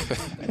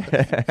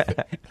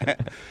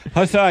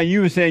 Hassan,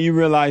 you were saying you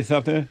realized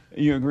something.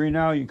 You agree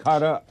now? You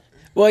caught up?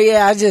 Well,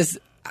 yeah,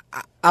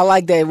 I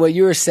like that what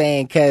you were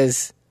saying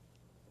because,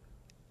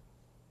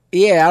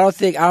 yeah, I don't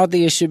think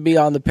it should be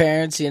on the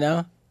parents.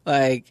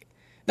 Like,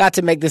 not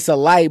to make this a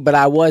light, but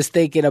I was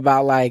thinking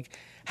about like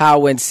how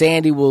when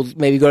Sandy will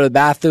maybe go to the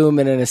bathroom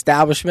in an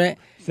establishment.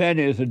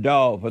 Sandy is a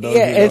dog, for those who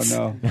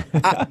don't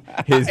know.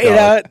 His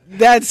dog.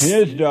 That's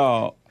his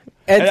dog.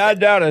 And I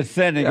doubt if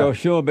Sandy go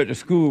show up at the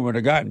school when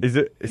they got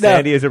him.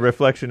 Sandy is a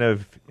reflection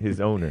of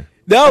his owner.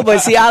 No, but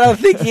see, I don't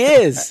think he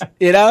is. What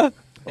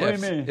do you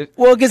mean?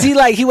 Well, because he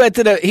went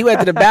to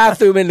the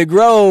bathroom in the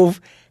Grove,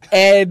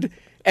 and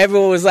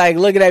everyone was like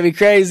looking at me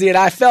crazy, and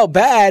I felt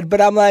bad.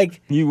 But I'm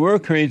like, you were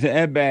crazy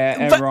and bad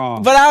and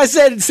wrong. But I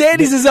said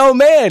Sandy's his own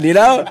man,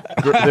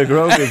 The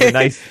Grove is a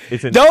nice.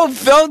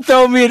 Don't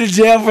throw me into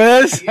jail for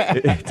this.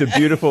 It's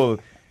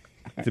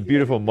a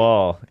beautiful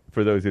mall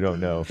for those who don't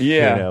know.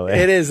 Yeah,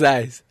 it is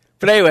nice.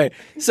 But anyway,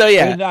 so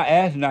yeah, it's not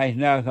as nice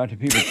now because the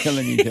people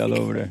killing each other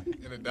over there.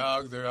 And the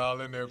dogs, they're all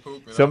in there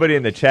pooping. Somebody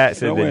in the chat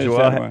said that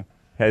Joel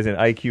has an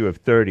IQ of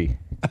 30.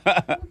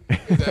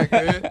 Is that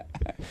good?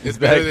 It's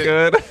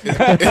better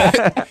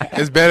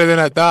it's better than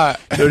I thought.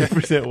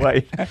 30%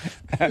 white.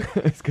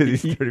 It's because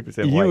he's 30%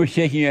 white. You were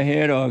shaking your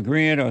head or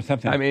agreeing or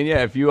something. I mean,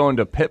 yeah, if you owned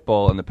a pit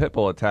bull and the pit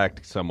bull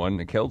attacked someone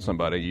and killed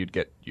somebody, you'd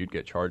get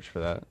charged for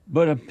that.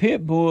 But a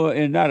pit bull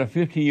is not a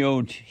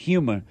 15-year-old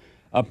human.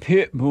 A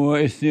pit bull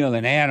is still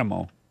an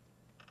animal.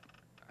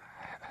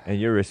 And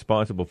you're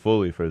responsible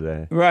fully for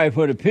that. Right,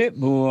 for the pit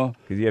bull.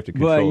 Because you have to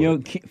control But your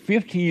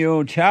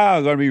 15-year-old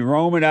child going to be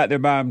roaming out there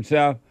by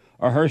himself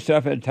or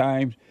herself at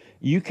times.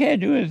 You can't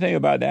do anything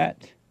about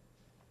that.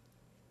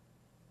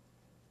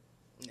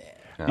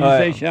 You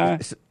say, Sean?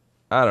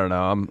 I don't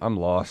know. I'm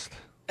lost.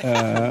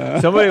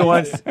 Somebody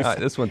wants...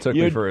 this one took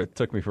me for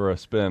a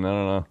spin. I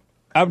don't know.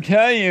 I'm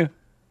telling you.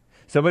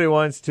 Somebody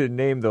wants to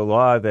name the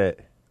law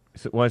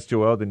wants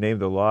Joelle to name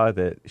the law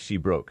that she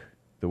broke.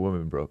 The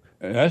woman broke.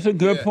 That's a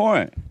good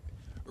point.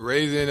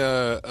 Raising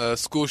a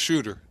school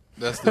shooter.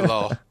 That's the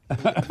law.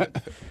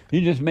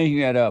 You're just making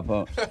that up,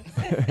 huh?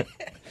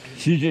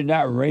 She did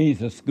not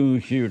raise a school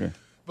shooter.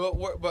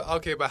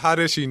 But how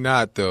does she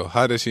not, though?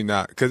 How does she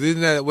not? Because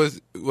isn't that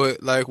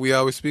what like we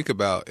always speak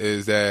about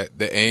is that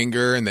the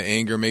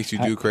anger makes you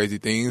do crazy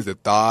things, the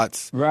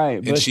thoughts. Right.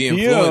 And but she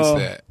influenced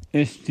that.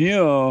 It's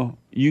still,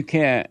 you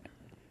can't.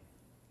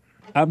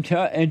 I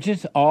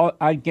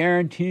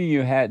guarantee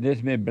you had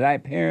this been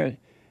black parents,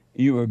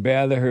 you would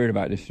barely heard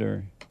about this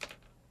story.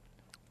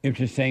 If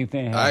the same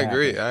thing happened.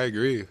 I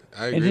agree.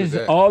 It's just with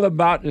that. all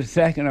about the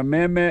Second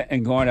Amendment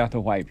and going after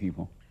white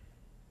people.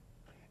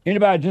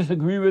 Anybody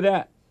disagree with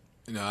that?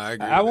 No, I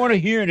agree. I want to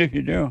hear it if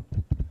you do.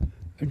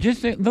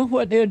 Just look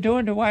what they're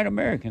doing to white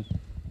Americans.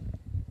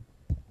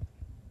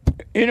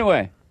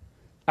 Anyway,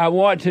 I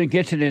want to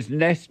get to this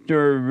next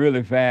story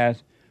really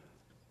fast.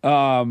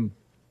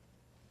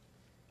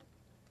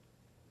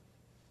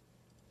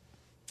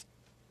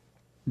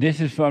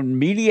 This is from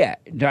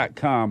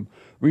Mediac.com.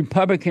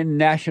 Republican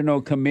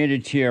National Committee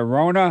Chair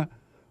Ronna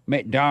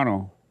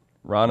McDaniel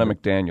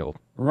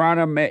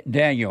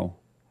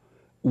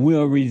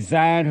will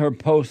resign her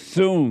post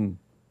soon.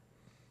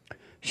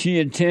 She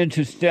intends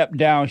to step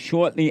down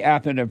shortly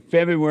after the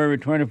February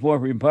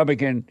 24th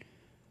Republican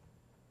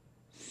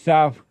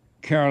South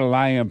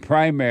Carolina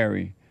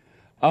primary.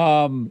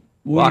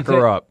 Lock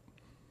her up.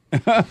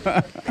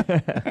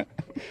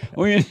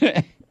 What do you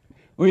think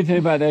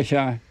about that,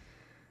 Sean?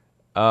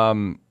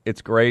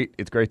 It's great.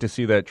 It's great to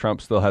see that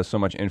Trump still has so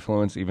much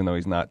influence, even though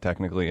he's not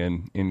technically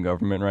in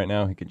government right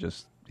now. He could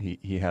just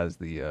he has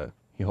the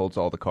he holds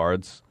all the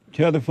cards.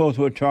 Tell the folks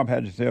what Trump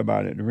had to say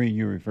about it. The reason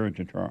you referred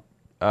to Trump.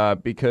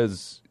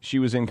 Because she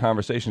was in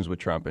conversations with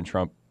Trump, and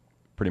Trump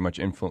pretty much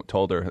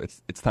told her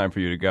it's time for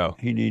you to go.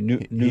 He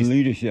needs new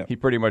leadership. He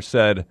pretty much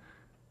said,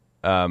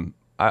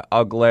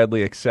 I'll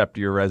gladly accept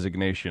your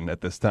resignation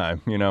at this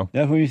time.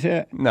 That's what he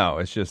said. No,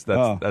 it's just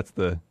that's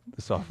the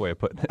soft way of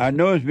putting it. I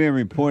know it's being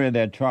reported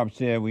that Trump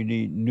said we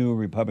need new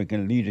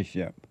Republican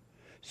leadership,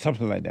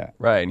 something like that.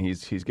 Right, and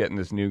he's getting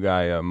this new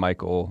guy,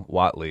 Michael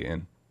Whatley,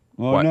 in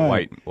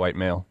white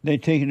male. They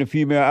taking the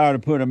female out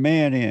and put a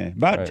man in.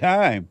 About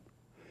time.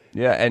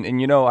 Yeah, and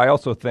I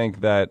also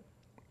think that,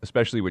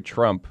 especially with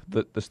Trump,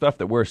 the stuff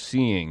that we're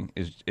seeing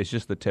is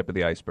just the tip of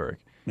the iceberg.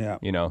 Yeah.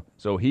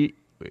 So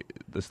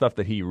the stuff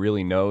that he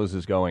really knows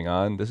is going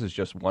on, this is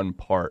just one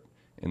part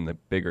in the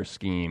bigger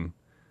scheme.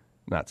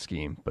 Not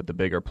scheme, but the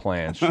bigger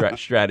plan,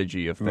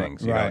 strategy of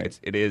things. Right.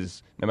 It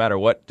is, no matter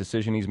what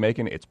decision he's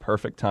making, it's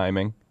perfect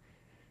timing,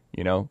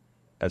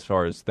 as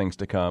far as things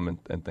to come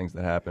and things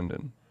that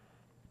happened.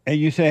 And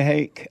you say,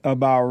 Hake,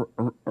 about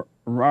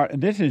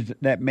this is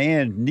that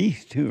man's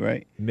niece too,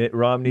 right? Mitt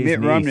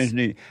Romney's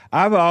niece.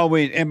 I've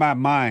always, in my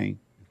mind,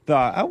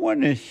 thought, I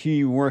wonder if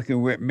she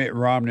working with Mitt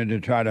Romney to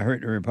try to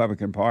hurt the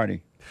Republican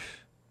Party.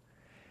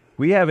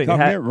 We haven't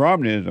Mitt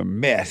Romney is a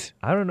mess.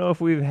 I don't know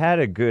if we've had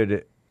a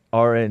good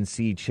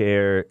RNC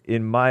chair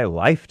in my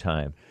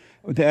lifetime.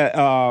 That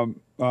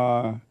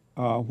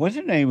what's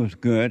his name was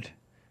good.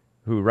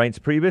 Who, Reince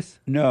Priebus?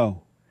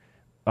 No.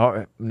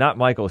 Not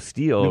Michael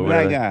Steele. The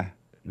black guy.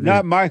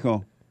 Not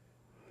Michael.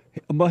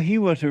 But he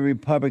was a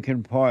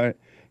Republican Party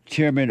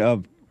chairman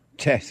of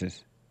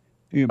Texas.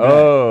 But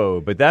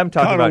I'm talking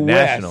Colonel about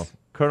national. West.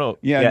 Colonel,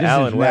 Yeah, this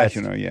Alan is West.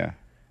 national, yeah.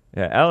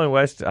 Yeah, Alan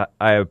West,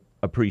 I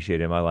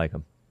appreciate him. I like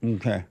him.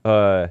 Okay.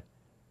 But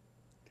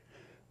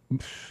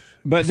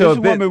So this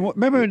a bit- woman,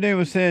 remember they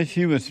were saying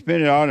she was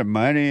spending all the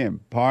money and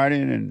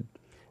partying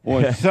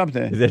or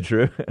something. Is that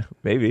true?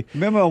 Maybe.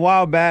 Remember a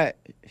while back,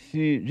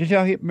 did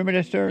y'all remember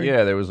that story?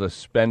 Yeah, there was a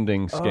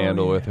spending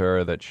scandal yeah. with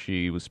her that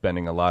she was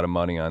spending a lot of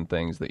money on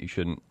things that you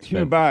shouldn't She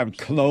was spend. buying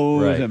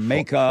clothes Right, and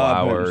makeup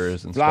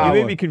flowers and You stuff.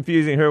 may be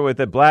confusing her with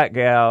a black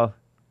gal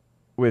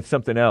with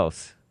something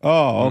else.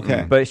 Oh,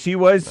 okay. But she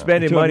was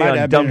spending So it money might on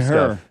have dumb been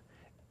her. stuff.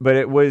 But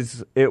it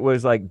was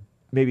like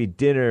maybe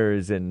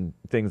dinners and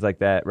things like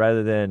that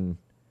rather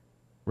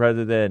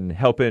than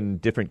helping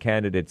different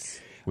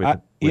candidates with I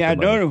the money.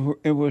 know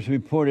it was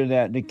reported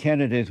that the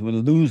candidates were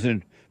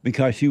losing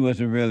because she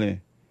wasn't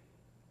really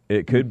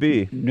It could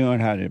be. knowing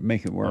how to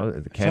make it work. Well, the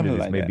Something candidates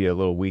like may that. be a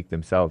little weak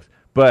themselves.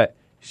 But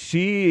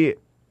she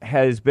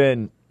has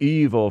been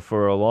evil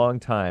for a long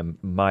time,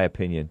 in my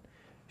opinion.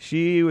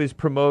 She was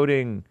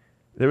promoting...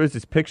 There was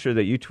this picture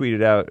that you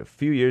tweeted out a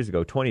few years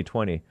ago,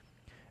 2020,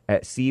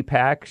 at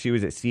CPAC. She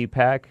was at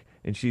CPAC,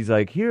 and she's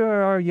like, here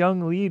are our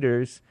young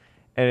leaders.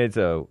 And it's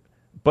a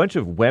bunch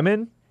of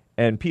women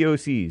and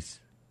POCs.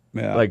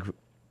 Yeah. Like,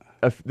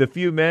 the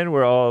few men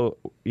were all...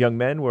 Young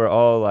men were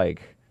all,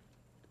 like,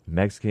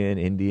 Mexican,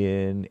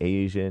 Indian,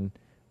 Asian,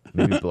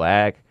 maybe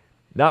black.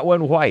 Not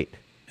one white.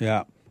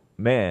 Yeah.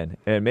 Man.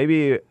 And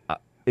maybe it's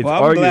Well,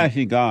 I'm argued... glad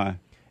she gone.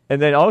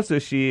 And then also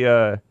she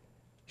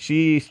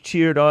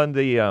cheered on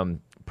the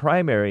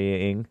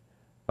primarying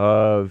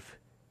of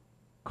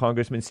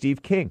Congressman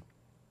Steve King.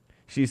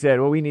 She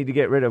said, well, we need to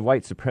get rid of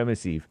white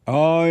supremacy.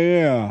 Oh,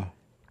 yeah.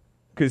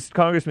 Because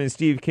Congressman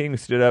Steve King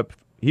stood up.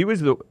 He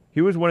was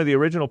one of the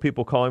original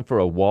people calling for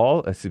a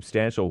wall, a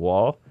substantial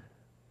wall,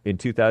 in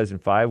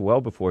 2005,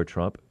 well before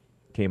Trump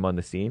came on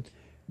the scene.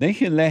 They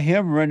should let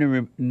him run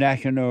the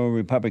National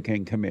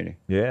Republican Committee.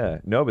 Yeah.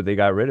 No, but they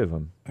got rid of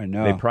him. I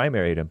know. They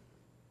primaried him.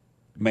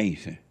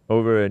 Amazing.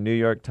 Over a New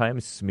York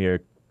Times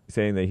smear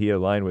saying that he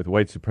aligned with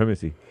white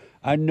supremacy.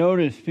 I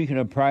noticed, speaking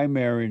of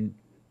primarying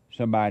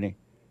somebody,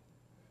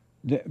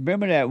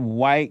 remember that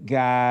white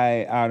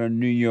guy out of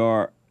New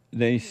York,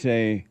 they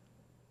say...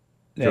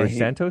 that George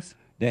Santos?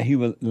 That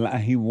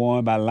he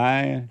won by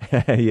lying.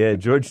 Yeah,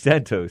 George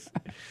Santos.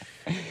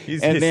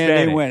 He's and Hispanic.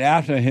 then they went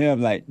after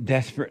him like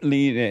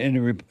desperately, and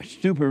the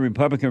stupid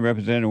Republican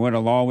representative went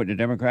along with the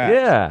Democrats.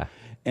 Yeah.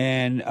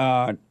 And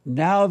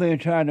now they're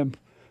trying to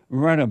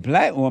run a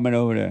black woman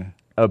over there.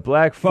 A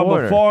black from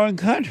foreigner. a foreign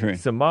country.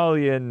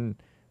 Somalian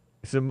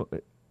or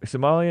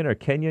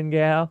Kenyan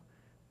gal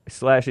 /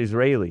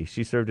 Israeli.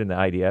 She served in the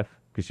IDF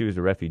because she was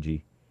a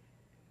refugee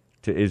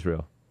to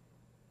Israel.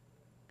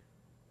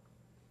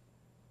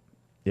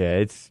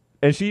 Yeah,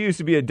 and she used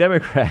to be a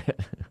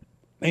Democrat.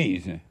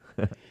 Amazing.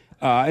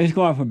 It's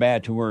going from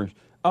bad to worse.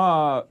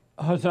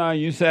 Hassan,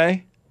 you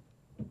say?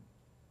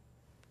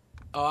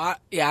 Oh, I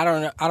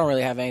don't know. I don't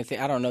really have anything.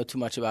 I don't know too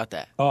much about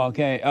that. Oh,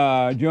 okay.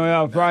 Join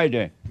on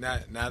Friday.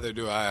 Neither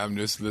do I. I'm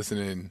just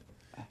listening,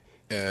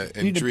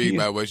 intrigued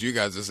by what you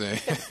guys are saying.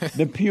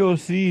 The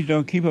POCs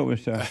don't keep up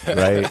with stuff.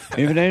 Right. If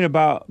it ain't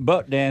about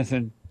butt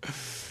dancing.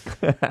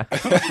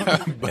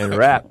 And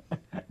rap.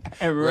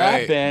 And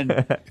Right. rapping.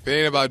 If it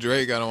ain't about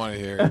Drake, I don't want to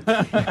hear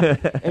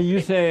it. And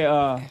you say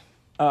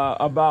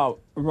about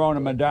Ronna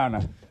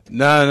McDaniel.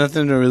 No,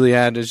 nothing to really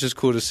add. It's just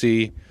cool to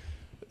see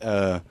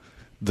the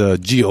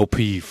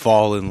GOP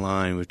fall in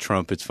line with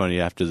Trump. It's funny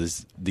after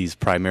these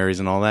primaries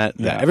and all that.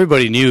 Yeah.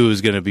 Everybody knew it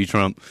was going to be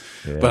Trump.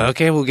 Yeah. But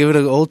okay, we'll give it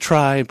an old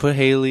try and put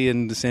Haley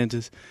and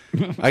DeSantis.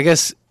 I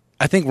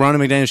think Ronna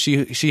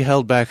McDaniel, she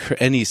held back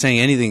saying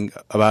anything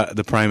about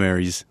the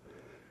primaries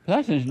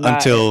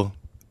until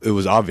it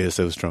was obvious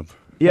it was Trump.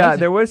 Yeah,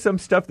 there was some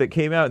stuff that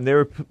came out, and they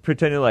were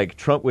pretending like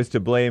Trump was to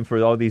blame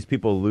for all these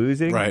people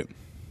losing. Right.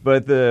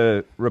 But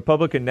the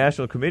Republican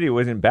National Committee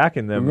wasn't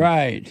backing them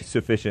Right.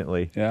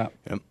 sufficiently. Yeah.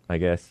 I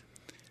guess.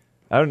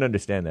 I don't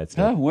understand that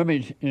stuff.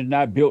 Women is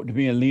not built to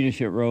be in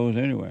leadership roles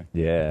anyway.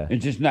 Yeah.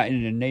 It's just not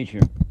in their nature.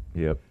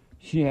 Yep.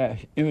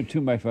 It was too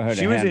much for her to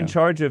She was in handle.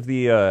 charge of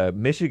the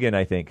Michigan,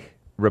 I think,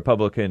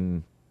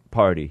 Republican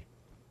Party.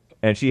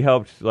 And she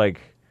helped,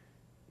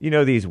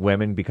 these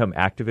women become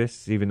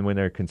activists even when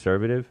they're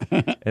conservative.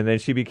 And then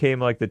she became,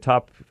 the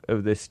top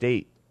of the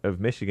state of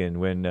Michigan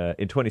when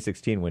in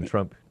 2016 when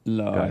Trump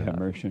Lord got have out.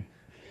 mercy.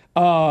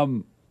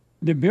 The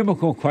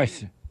biblical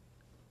question.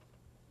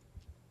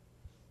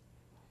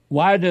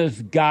 Why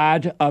does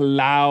God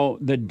allow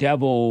the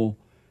devil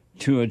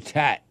to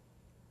attack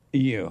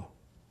you?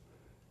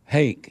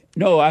 Hake.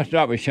 No, I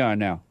start with Sean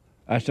now.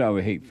 I start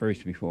with Hake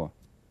first before.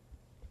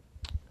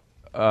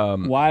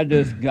 Why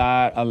does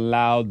God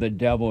allow the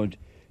devil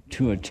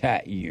to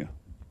attack you?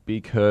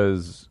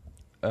 Because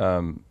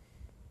God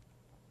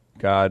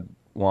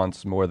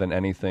wants more than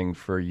anything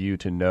for you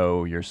to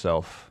know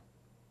yourself,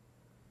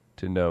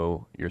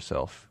 the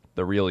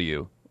real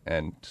you.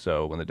 And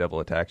so when the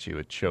devil attacks you,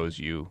 it shows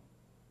you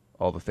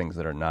all the things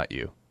that are not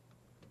you.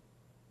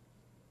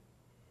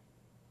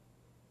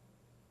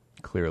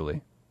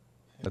 Clearly.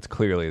 That's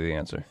clearly the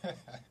answer.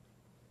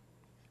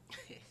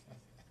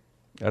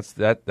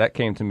 That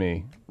came to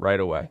me right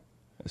away.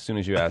 As soon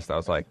as you asked, I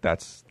was like,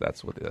 that's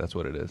what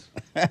it is.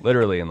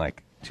 Literally in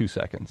like 2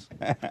 seconds.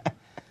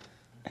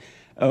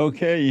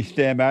 Okay, you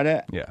stand by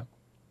that? Yeah.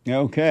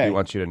 Okay. He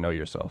wants you to know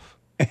yourself.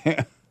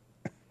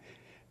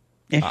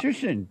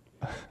 Interesting.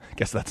 I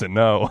guess that's a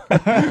no.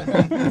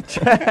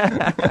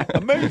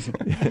 Amazing.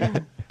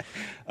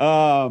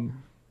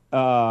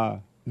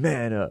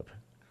 Man up.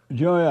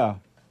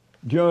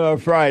 Joya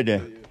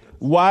Friday.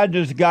 Why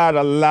does God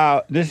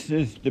allow, this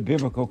is the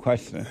biblical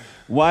question,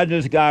 why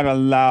does God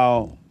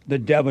allow the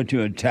devil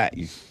to attack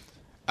you?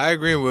 I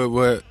agree with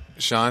what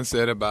Sean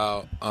said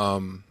about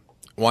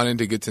wanting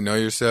to get to know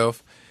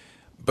yourself.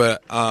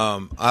 But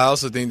I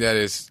also think that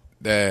is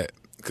that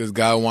because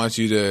God wants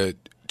you to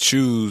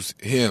choose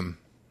him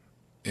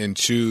and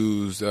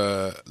choose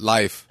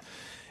life.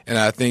 And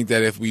I think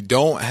that if we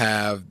don't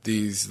have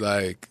these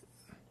like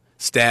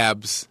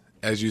stabs,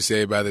 as you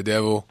say, by the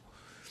devil,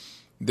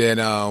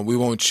 then we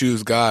won't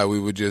choose God. We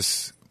would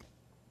just,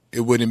 it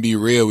wouldn't be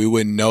real. We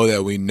wouldn't know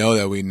that we know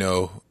that we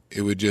know.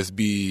 It would just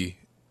be,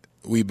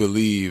 we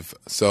believe.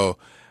 So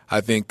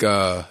I think,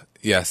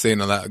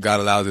 Satan, God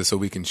allows it so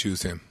we can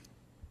choose him.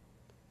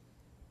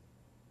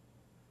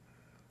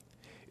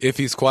 If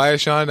he's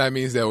quiet, Sean, that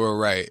means that we're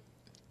right.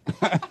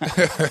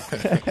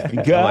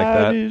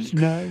 God is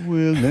not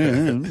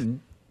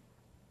willing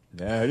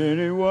that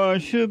anyone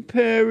should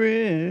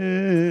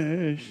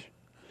perish.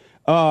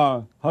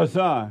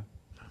 Hassan.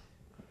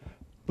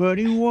 But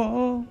he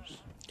was.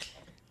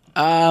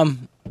 Yeah,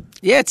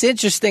 it's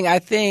interesting. I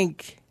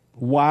think.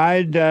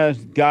 Why does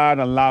God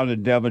allow the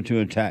devil to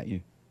attack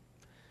you?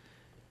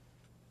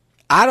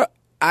 I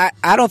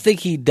don't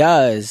think he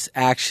does,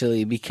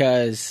 actually,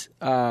 because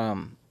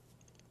I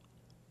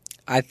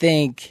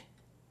think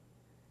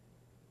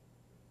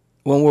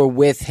when we're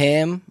with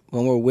him,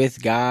 when we're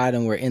with God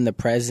and we're in the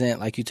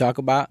present, like you talk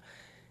about,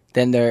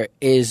 then there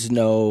is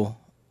no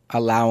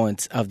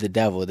allowance of the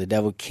devil. The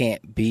devil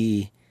can't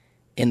be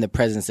in the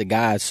presence of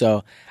God.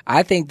 So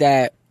I think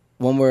that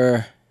when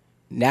we're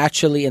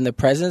naturally in the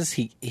presence,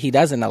 he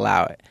doesn't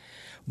allow it.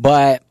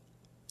 But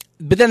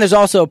then there's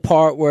also a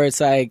part where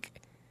it's like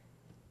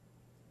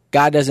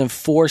God doesn't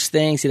force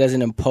things. He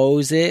doesn't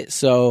impose it.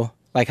 So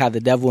like how the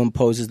devil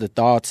imposes the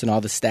thoughts and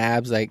all the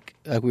stabs, like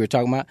we were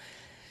talking about.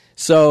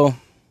 So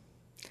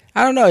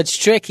I don't know. It's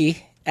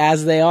tricky,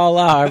 as they all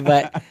are,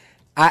 but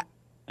I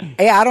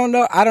don't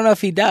know. I don't know if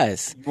he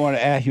does. You want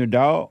to ask your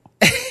dog?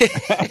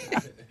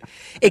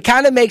 It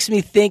kind of makes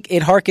me think.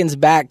 It harkens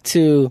back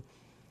to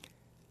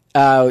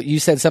you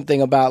said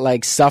something about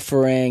like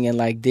suffering and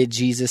like, did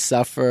Jesus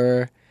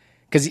suffer?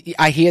 Because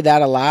I hear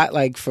that a lot,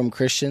 like from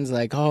Christians,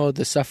 like, oh,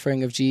 the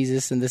suffering of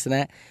Jesus and this and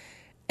that.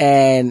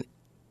 And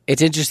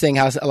it's interesting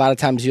how a lot of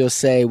times you'll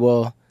say,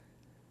 well,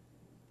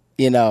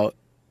 you know,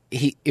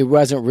 it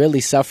wasn't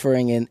really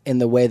suffering in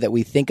the way that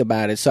we think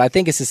about it. So I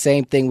think it's the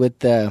same thing with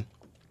this.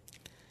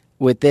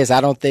 I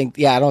don't think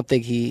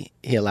he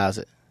allows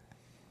it.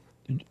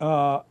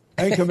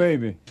 Hake,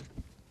 baby,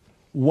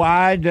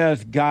 why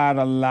does God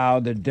allow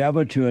the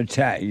devil to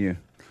attack you?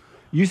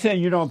 You said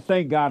you don't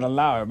think God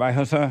allowed it, right,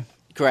 Hassan?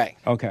 Correct.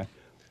 Okay.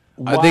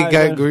 I think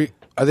I agree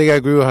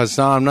with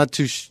Hassan.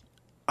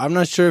 I'm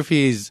not sure if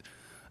he's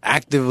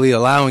actively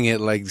allowing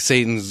it, like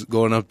Satan's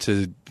going up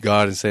to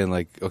God and saying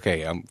like,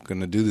 okay, I'm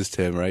going to do this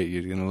to him, right?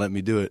 You're going to let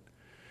me do it.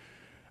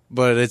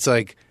 But it's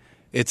like,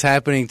 it's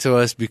happening to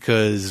us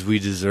because we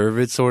deserve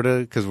it, sort of,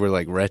 because we're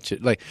like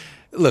wretched. Like,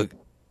 look,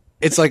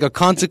 it's like a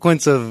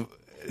consequence of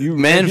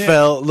man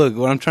fell. Look,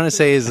 what I'm trying to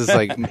say is it's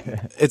like,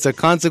 it's a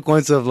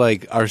consequence of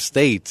like our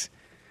state.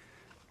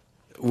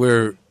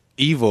 We're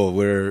evil,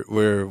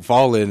 we're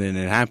fallen, and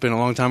it happened a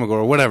long time ago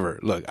or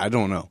whatever. Look, I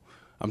don't know.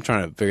 I'm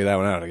trying to figure that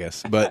one out, I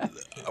guess. But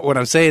what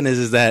I'm saying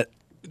is that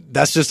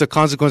that's just a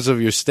consequence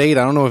of your state.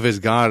 I don't know if it's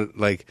God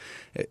like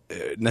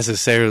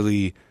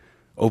necessarily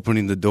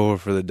opening the door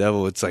for the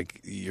devil. It's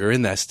like you're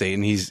in that state,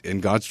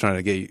 and God's trying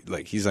to get you.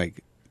 Like he's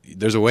like,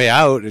 there's a way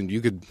out, and you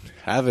could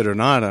have it or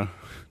not.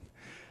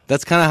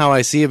 That's kind of how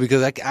I see it,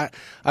 because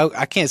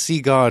I can't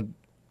see God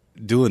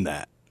doing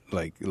that,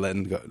 like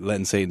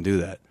letting Satan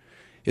do that.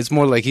 It's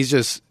more like he's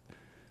just.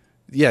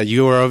 Yeah,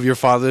 you are of your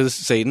father,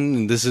 Satan,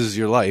 and this is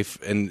your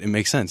life, and it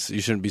makes sense.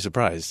 You shouldn't be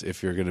surprised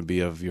if you're going to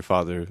be of your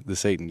father, the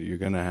Satan. You're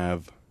going to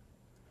have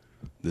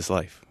this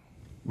life.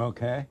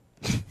 Okay.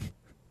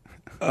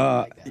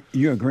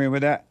 You agree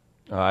with that?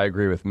 I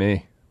agree with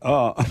me.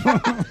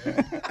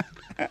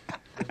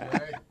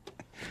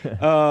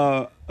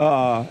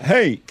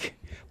 Hake,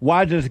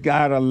 why does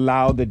God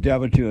allow the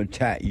devil to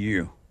attack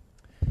you?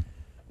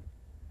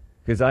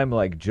 Because I'm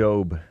like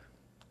Job.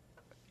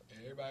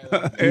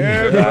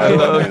 Everybody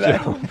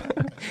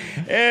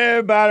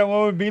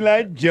want to be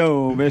like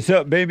Job,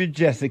 except baby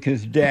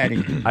Jessica's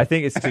daddy. I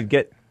think it's to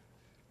get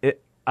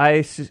it.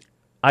 I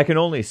can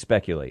only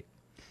speculate.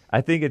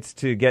 I think it's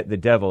to get the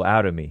devil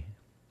out of me.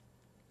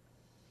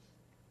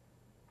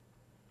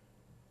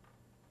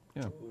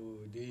 Yeah,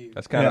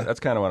 that's kind of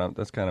what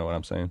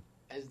I'm saying.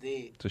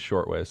 It's a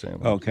short way of saying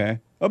that. Okay.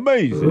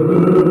 Amazing.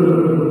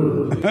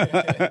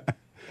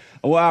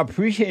 Well, I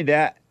appreciate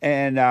that,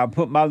 and I'll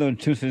put my little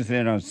 2 cents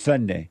in on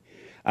Sunday.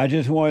 I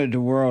just wanted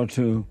the world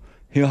to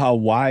hear how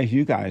wise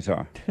you guys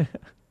are.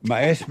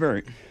 My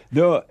expert.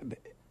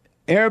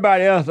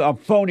 Everybody else are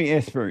phony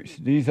experts.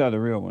 These are the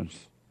real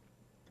ones.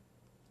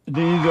 These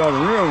are the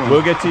real ones.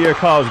 We'll get to your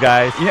calls,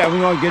 guys. Yeah,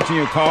 we're going to get to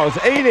your calls.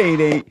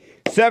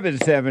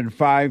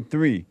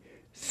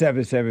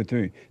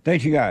 888-7753-773.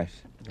 Thank you,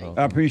 guys.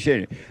 I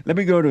appreciate it. Let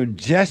me go to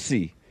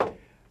Jesse.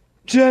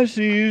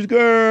 Jesse's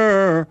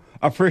girl.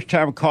 A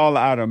first-time caller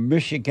out of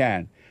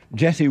Michigan.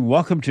 Jesse,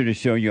 welcome to the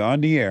show. You're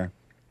on the air.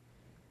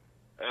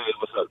 Hey,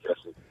 what's up,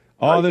 Jesse?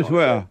 All is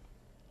well.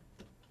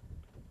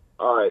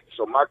 All right,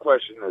 so my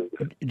question is...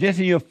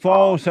 Jesse, your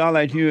phone sounds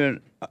like you're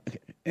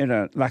in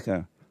a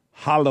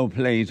hollow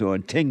place or a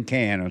tin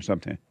can or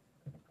something.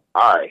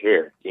 All right,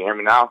 here. Can you hear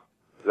me now?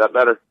 Is that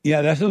better?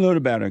 Yeah, that's a little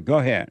better. Go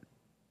ahead.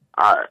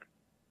 All right.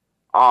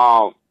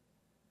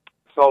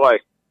 So,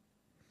 like,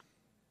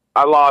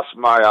 I lost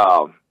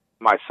my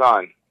my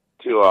son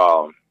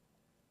to,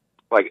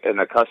 like, in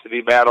a custody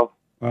battle.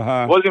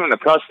 Uh-huh. It wasn't even a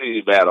custody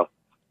battle.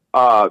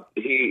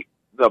 The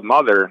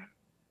mother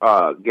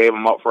gave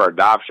him up for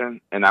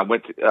adoption, and I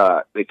went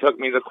to, they took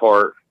me to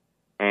court,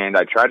 and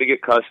I tried to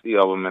get custody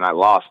of him, and I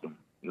lost him.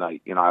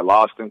 Like, I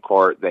lost in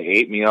court. They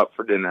ate me up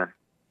for dinner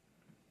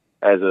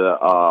as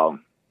a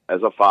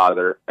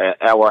father,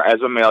 or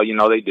as a male,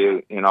 they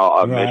do.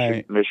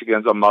 Right.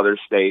 Michigan's a mother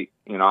state.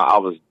 I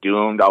was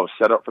doomed. I was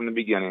set up from the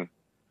beginning.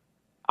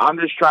 I'm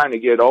just trying to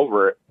get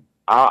over it.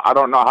 I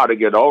don't know how to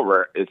get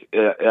over it.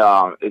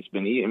 It's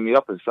been eating me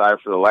up inside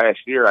for the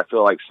last year. I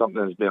feel like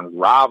something's been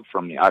robbed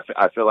from me. I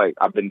feel like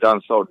I've been done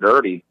so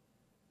dirty.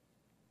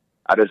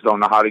 I just don't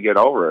know how to get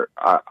over it.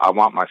 I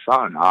want my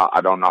son.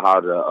 I don't know how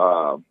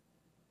to.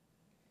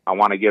 I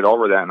want to get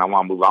over that, and I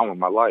want to move on with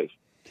my life.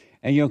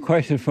 And your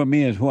question for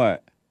me is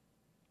what?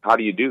 How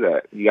do you do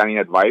that? You got any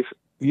advice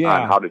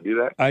on how to do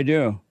that? I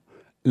do.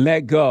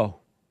 Let go.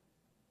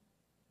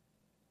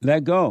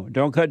 Let go.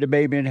 Don't cut the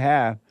baby in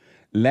half.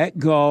 Let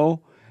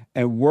go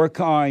and work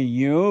on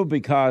you,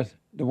 because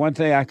the one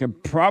thing I can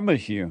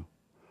promise you,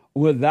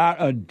 without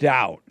a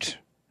doubt,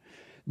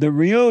 the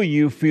real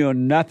you feel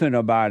nothing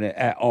about it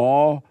at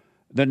all.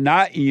 The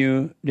not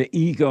you, the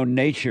ego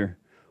nature,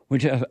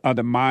 which are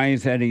the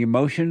minds and the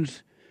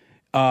emotions,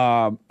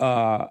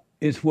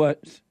 is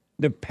what's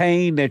the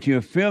pain that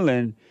you're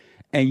feeling,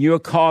 and you're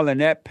calling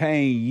that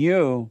pain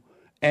you,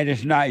 and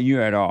it's not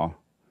you at all.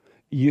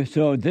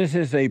 So this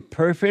is a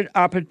perfect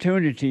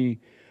opportunity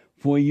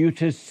for you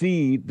to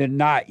see the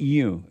not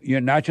you. You're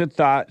not your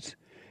thoughts.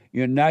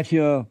 You're not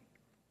the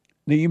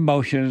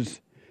emotions.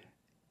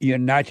 You're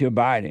not your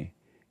body.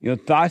 Your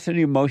thoughts and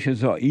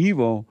emotions are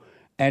evil,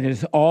 and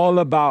it's all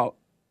about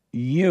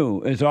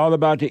you. It's all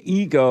about the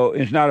ego.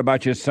 It's not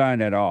about your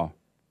son at all.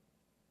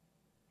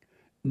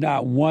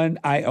 Not one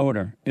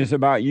iota. It's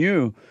about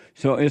you.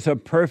 So it's a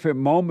perfect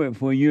moment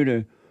for you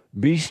to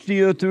be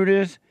still through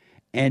this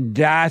and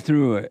die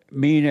through it,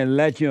 meaning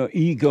let your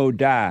ego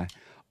die.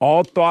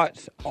 All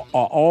thoughts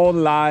are all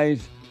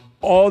lies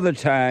all the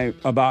time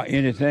about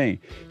anything.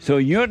 So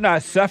you're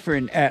not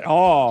suffering at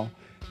all.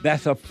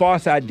 That's a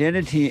false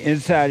identity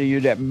inside of you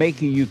that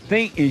making you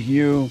think is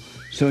you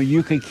so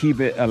you can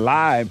keep it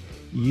alive.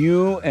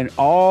 You and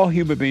all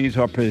human beings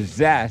are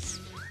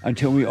possessed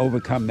until we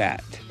overcome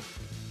that.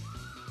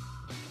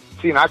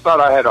 See, and I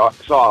thought I had,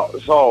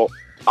 so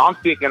I'm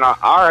thinking, all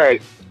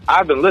right,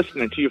 I've been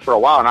listening to you for a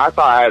while, and I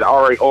thought I had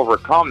already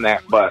overcome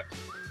that, but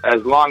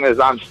as long as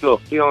I'm still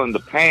feeling the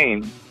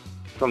pain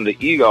from the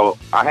ego,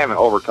 I haven't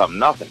overcome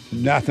nothing.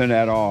 Nothing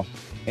at all.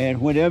 And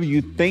whatever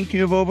you think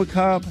you've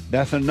overcome,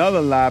 that's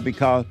another lie,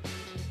 because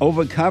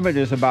overcoming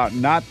is about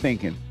not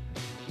thinking.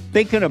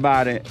 Thinking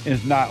about it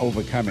is not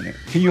overcoming it.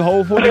 Can you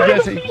hold for me,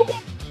 Jesse?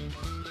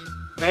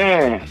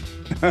 Man.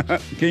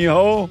 Can you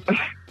hold?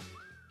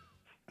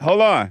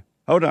 Hold on.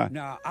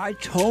 Now, I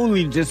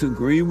totally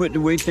disagree with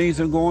the way things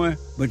are going,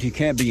 but you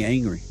can't be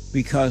angry,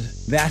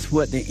 because that's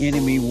what the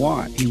enemy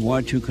wants. He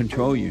wants to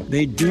control you.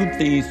 They do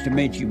things to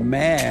make you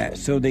mad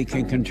so they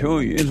can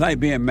control you. It's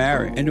like being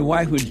married, and the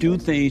wife would do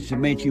things to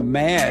make you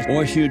mad,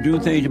 or she'll do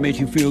things to make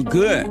you feel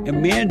good.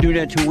 And men do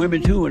that to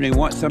women too when they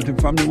want something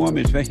from the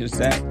woman, especially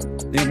sex.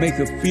 They'll make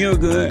her feel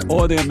good,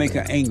 or they'll make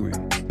her angry.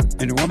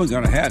 And the woman's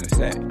going to have to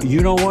say,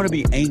 you don't want to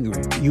be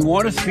angry. You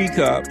want to speak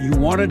up. You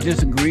want to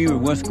disagree with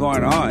what's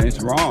going on.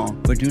 It's wrong,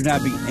 but do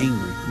not be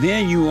angry.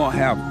 Then you won't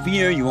have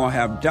fear. You won't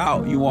have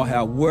doubt. You won't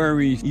have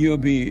worries. You'll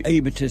be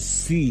able to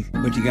see,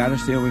 but you got to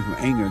stay away from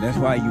anger. That's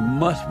why you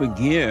must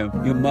forgive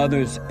your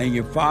mothers and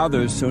your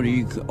fathers so that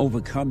you can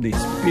overcome the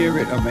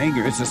spirit of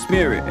anger. It's a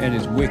spirit, and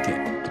it's wicked.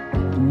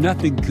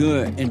 Nothing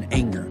good in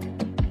anger,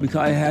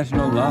 because it has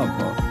no love,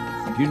 folks.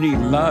 You need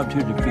love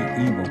to defeat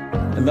evil.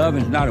 And love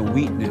is not a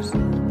weakness.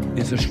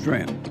 It's a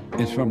strength.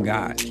 It's from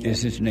God.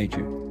 It's His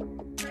nature.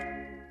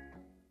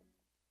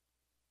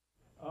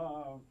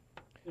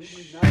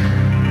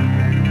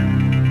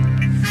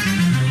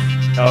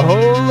 A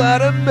whole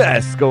lot of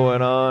mess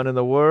going on in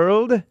the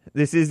world.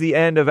 This is the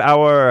end of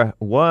hour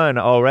one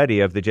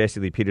already of the Jesse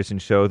Lee Peterson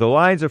Show. The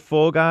lines are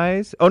full,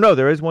 guys. Oh, no,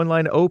 there is one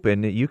line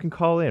open. You can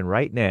call in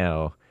right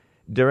now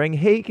during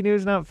Hake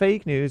News, Not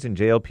Fake News, and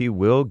JLP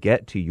will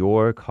get to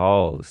your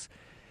calls.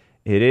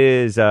 It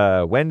is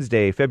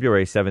Wednesday,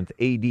 February 7th,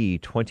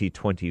 AD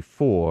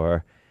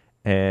 2024,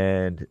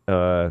 and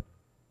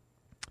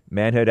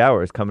Manhood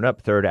Hour is coming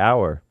up, third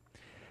hour.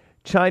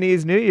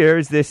 Chinese New Year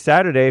is this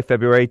Saturday,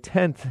 February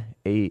 10th,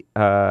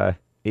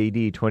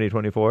 AD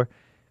 2024.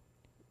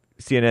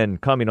 CNN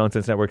Commie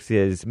Nonsense Network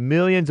says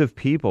millions of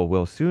people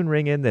will soon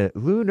ring in the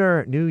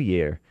Lunar New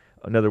Year,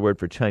 another word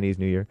for Chinese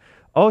New Year,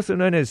 also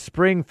known as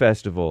Spring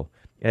Festival,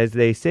 as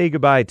they say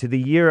goodbye to the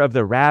Year of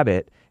the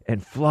Rabbit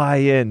and fly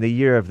in the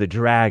Year of the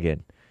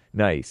Dragon.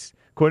 Nice.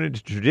 According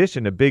to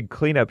tradition, a big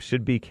cleanup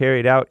should be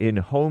carried out in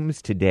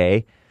homes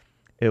today,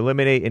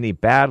 eliminate any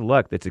bad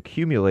luck that's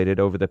accumulated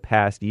over the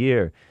past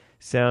year.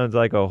 Sounds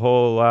like a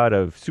whole lot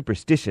of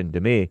superstition to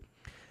me.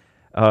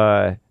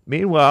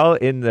 Meanwhile,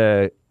 in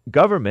the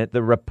government,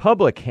 the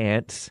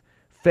Republicans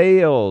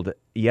failed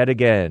yet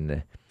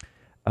again.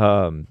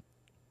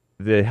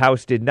 The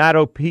House did not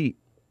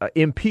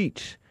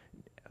impeach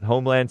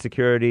Homeland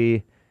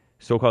Security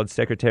so-called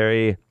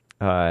Secretary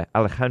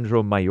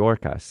Alejandro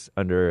Mayorkas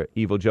under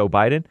evil Joe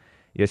Biden.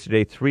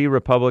 Yesterday, 3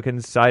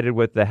 Republicans sided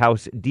with the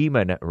House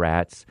Demon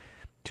Rats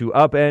to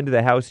upend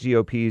the House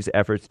GOP's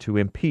efforts to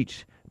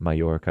impeach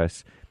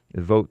Mayorkas.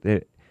 The vote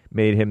that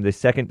made him the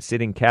second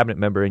sitting cabinet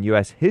member in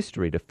U.S.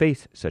 history to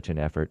face such an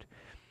effort.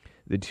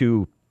 The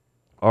 2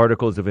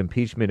 articles of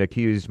impeachment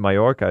accused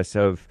Mayorkas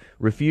of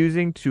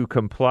refusing to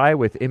comply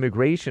with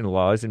immigration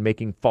laws and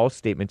making false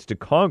statements to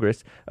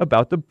Congress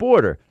about the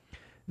border.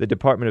 The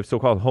Department of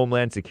so-called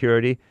Homeland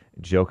Security,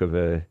 joke of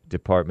a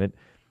department,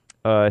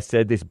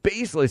 said this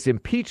baseless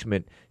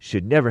impeachment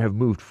should never have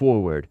moved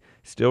forward.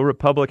 Still,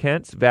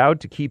 Republicans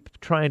vowed to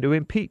keep trying to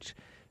impeach.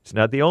 It's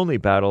not the only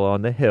battle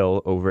on the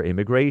Hill over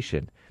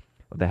immigration.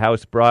 The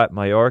House brought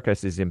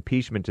Mayorkas'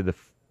 impeachment to the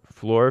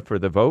floor for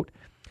the vote.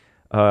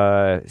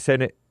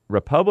 Senate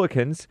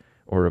Republicans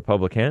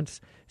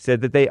said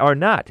that they are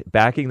not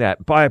backing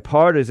that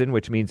bipartisan,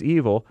 which means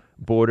evil,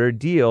 border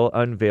deal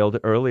unveiled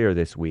earlier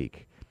this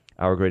week.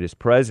 Our greatest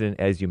president,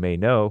 as you may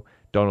know,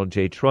 Donald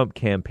J. Trump,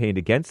 campaigned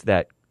against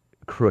that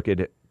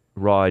crooked,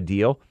 raw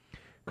deal,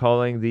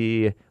 calling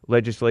the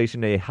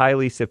legislation a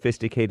highly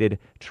sophisticated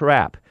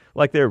trap,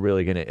 like they're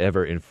really going to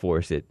ever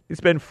enforce it. It's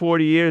been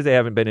 40 years they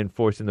haven't been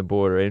enforcing the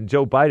border, and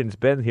Joe Biden's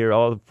been here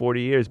all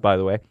 40 years, by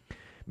the way.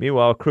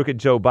 Meanwhile, crooked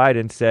Joe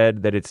Biden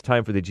said that it's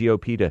time for the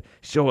GOP to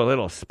show a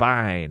little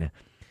spine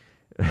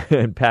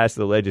and pass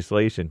the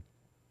legislation.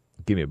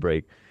 Give me a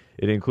break.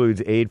 It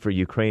includes aid for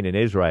Ukraine and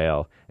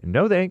Israel. And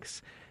no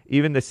thanks.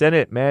 Even the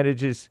Senate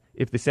manages,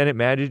 if the Senate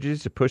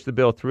manages to push the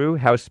bill through,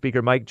 House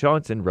Speaker Mike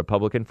Johnson,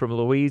 Republican from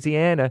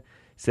Louisiana,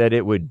 said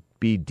it would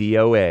be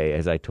DOA,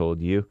 as I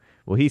told you.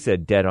 Well, he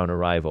said dead on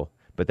arrival,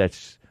 but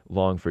that's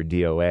long for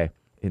DOA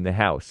in the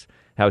House.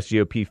 House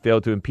GOP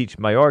failed to impeach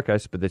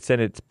Mayorkas, but the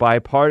Senate's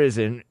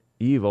bipartisan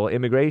evil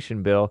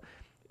immigration bill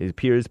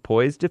appears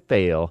poised to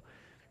fail.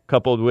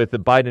 Coupled with the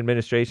Biden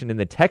administration in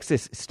the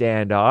Texas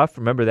standoff,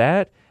 remember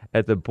that?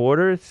 At the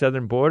border,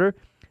 southern border,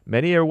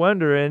 many are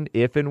wondering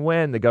if and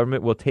when the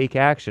government will take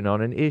action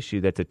on an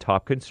issue that's a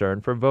top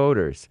concern for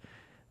voters.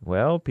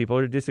 Well, people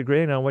are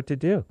disagreeing on what to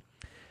do.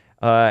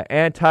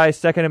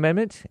 Anti-Second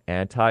Amendment,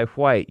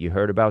 anti-white. You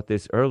heard about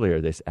this earlier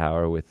this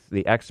hour with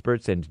the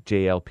experts and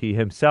JLP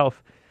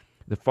himself.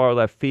 The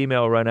far-left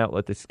female run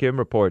outlet, the Skim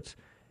reports.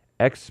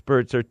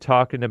 Experts are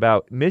talking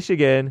about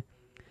Michigan.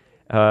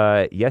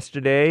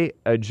 Yesterday,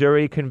 a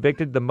jury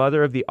convicted the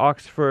mother of the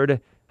Oxford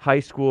high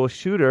school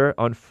shooter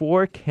on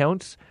 4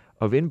 counts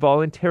of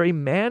involuntary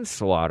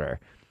manslaughter.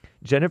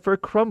 Jennifer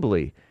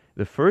Crumbley,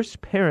 the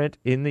first parent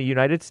in the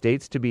United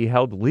States to be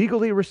held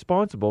legally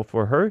responsible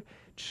for her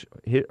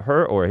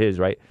or his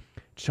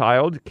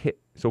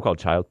so-called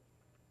child,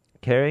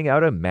 carrying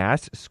out a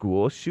mass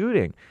school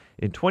shooting.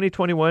 In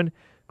 2021,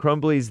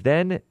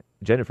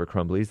 Jennifer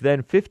Crumbley's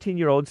then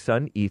 15-year-old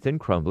son, Ethan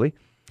Crumbley,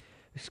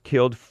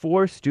 killed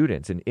 4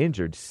 students and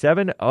injured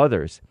 7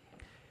 others.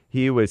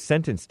 He was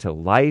sentenced to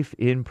life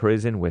in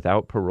prison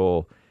without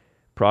parole.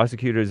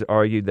 Prosecutors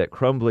argued that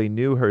Crumbley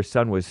knew her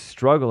son was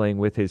struggling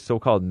with his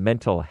so-called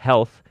mental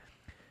health,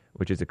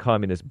 which is a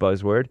communist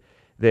buzzword.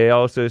 They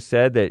also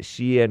said that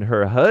she and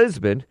her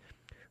husband,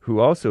 who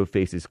also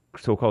faces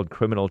so-called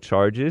criminal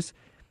charges,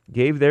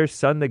 gave their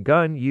son the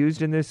gun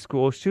used in this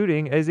school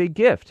shooting as a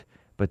gift,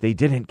 but they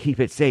didn't keep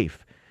it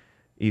safe.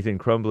 Jennifer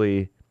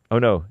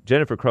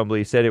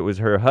Crumbley said it was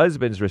her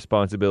husband's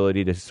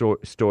responsibility to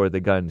store the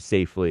gun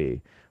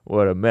safely.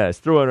 What a mess.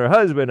 Throwing her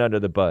husband under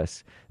the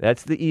bus.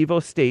 That's the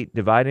evil state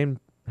dividing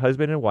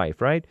husband and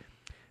wife, right?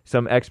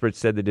 Some experts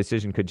said the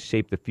decision could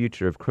shape the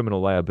future of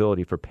criminal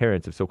liability for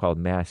parents of so-called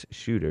mass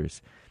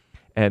shooters.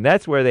 And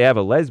that's where they have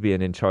a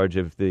lesbian in charge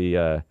of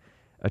the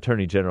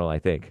Attorney General, I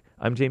think.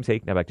 I'm James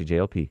Hake. Now back to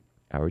JLP,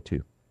 Hour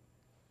 2.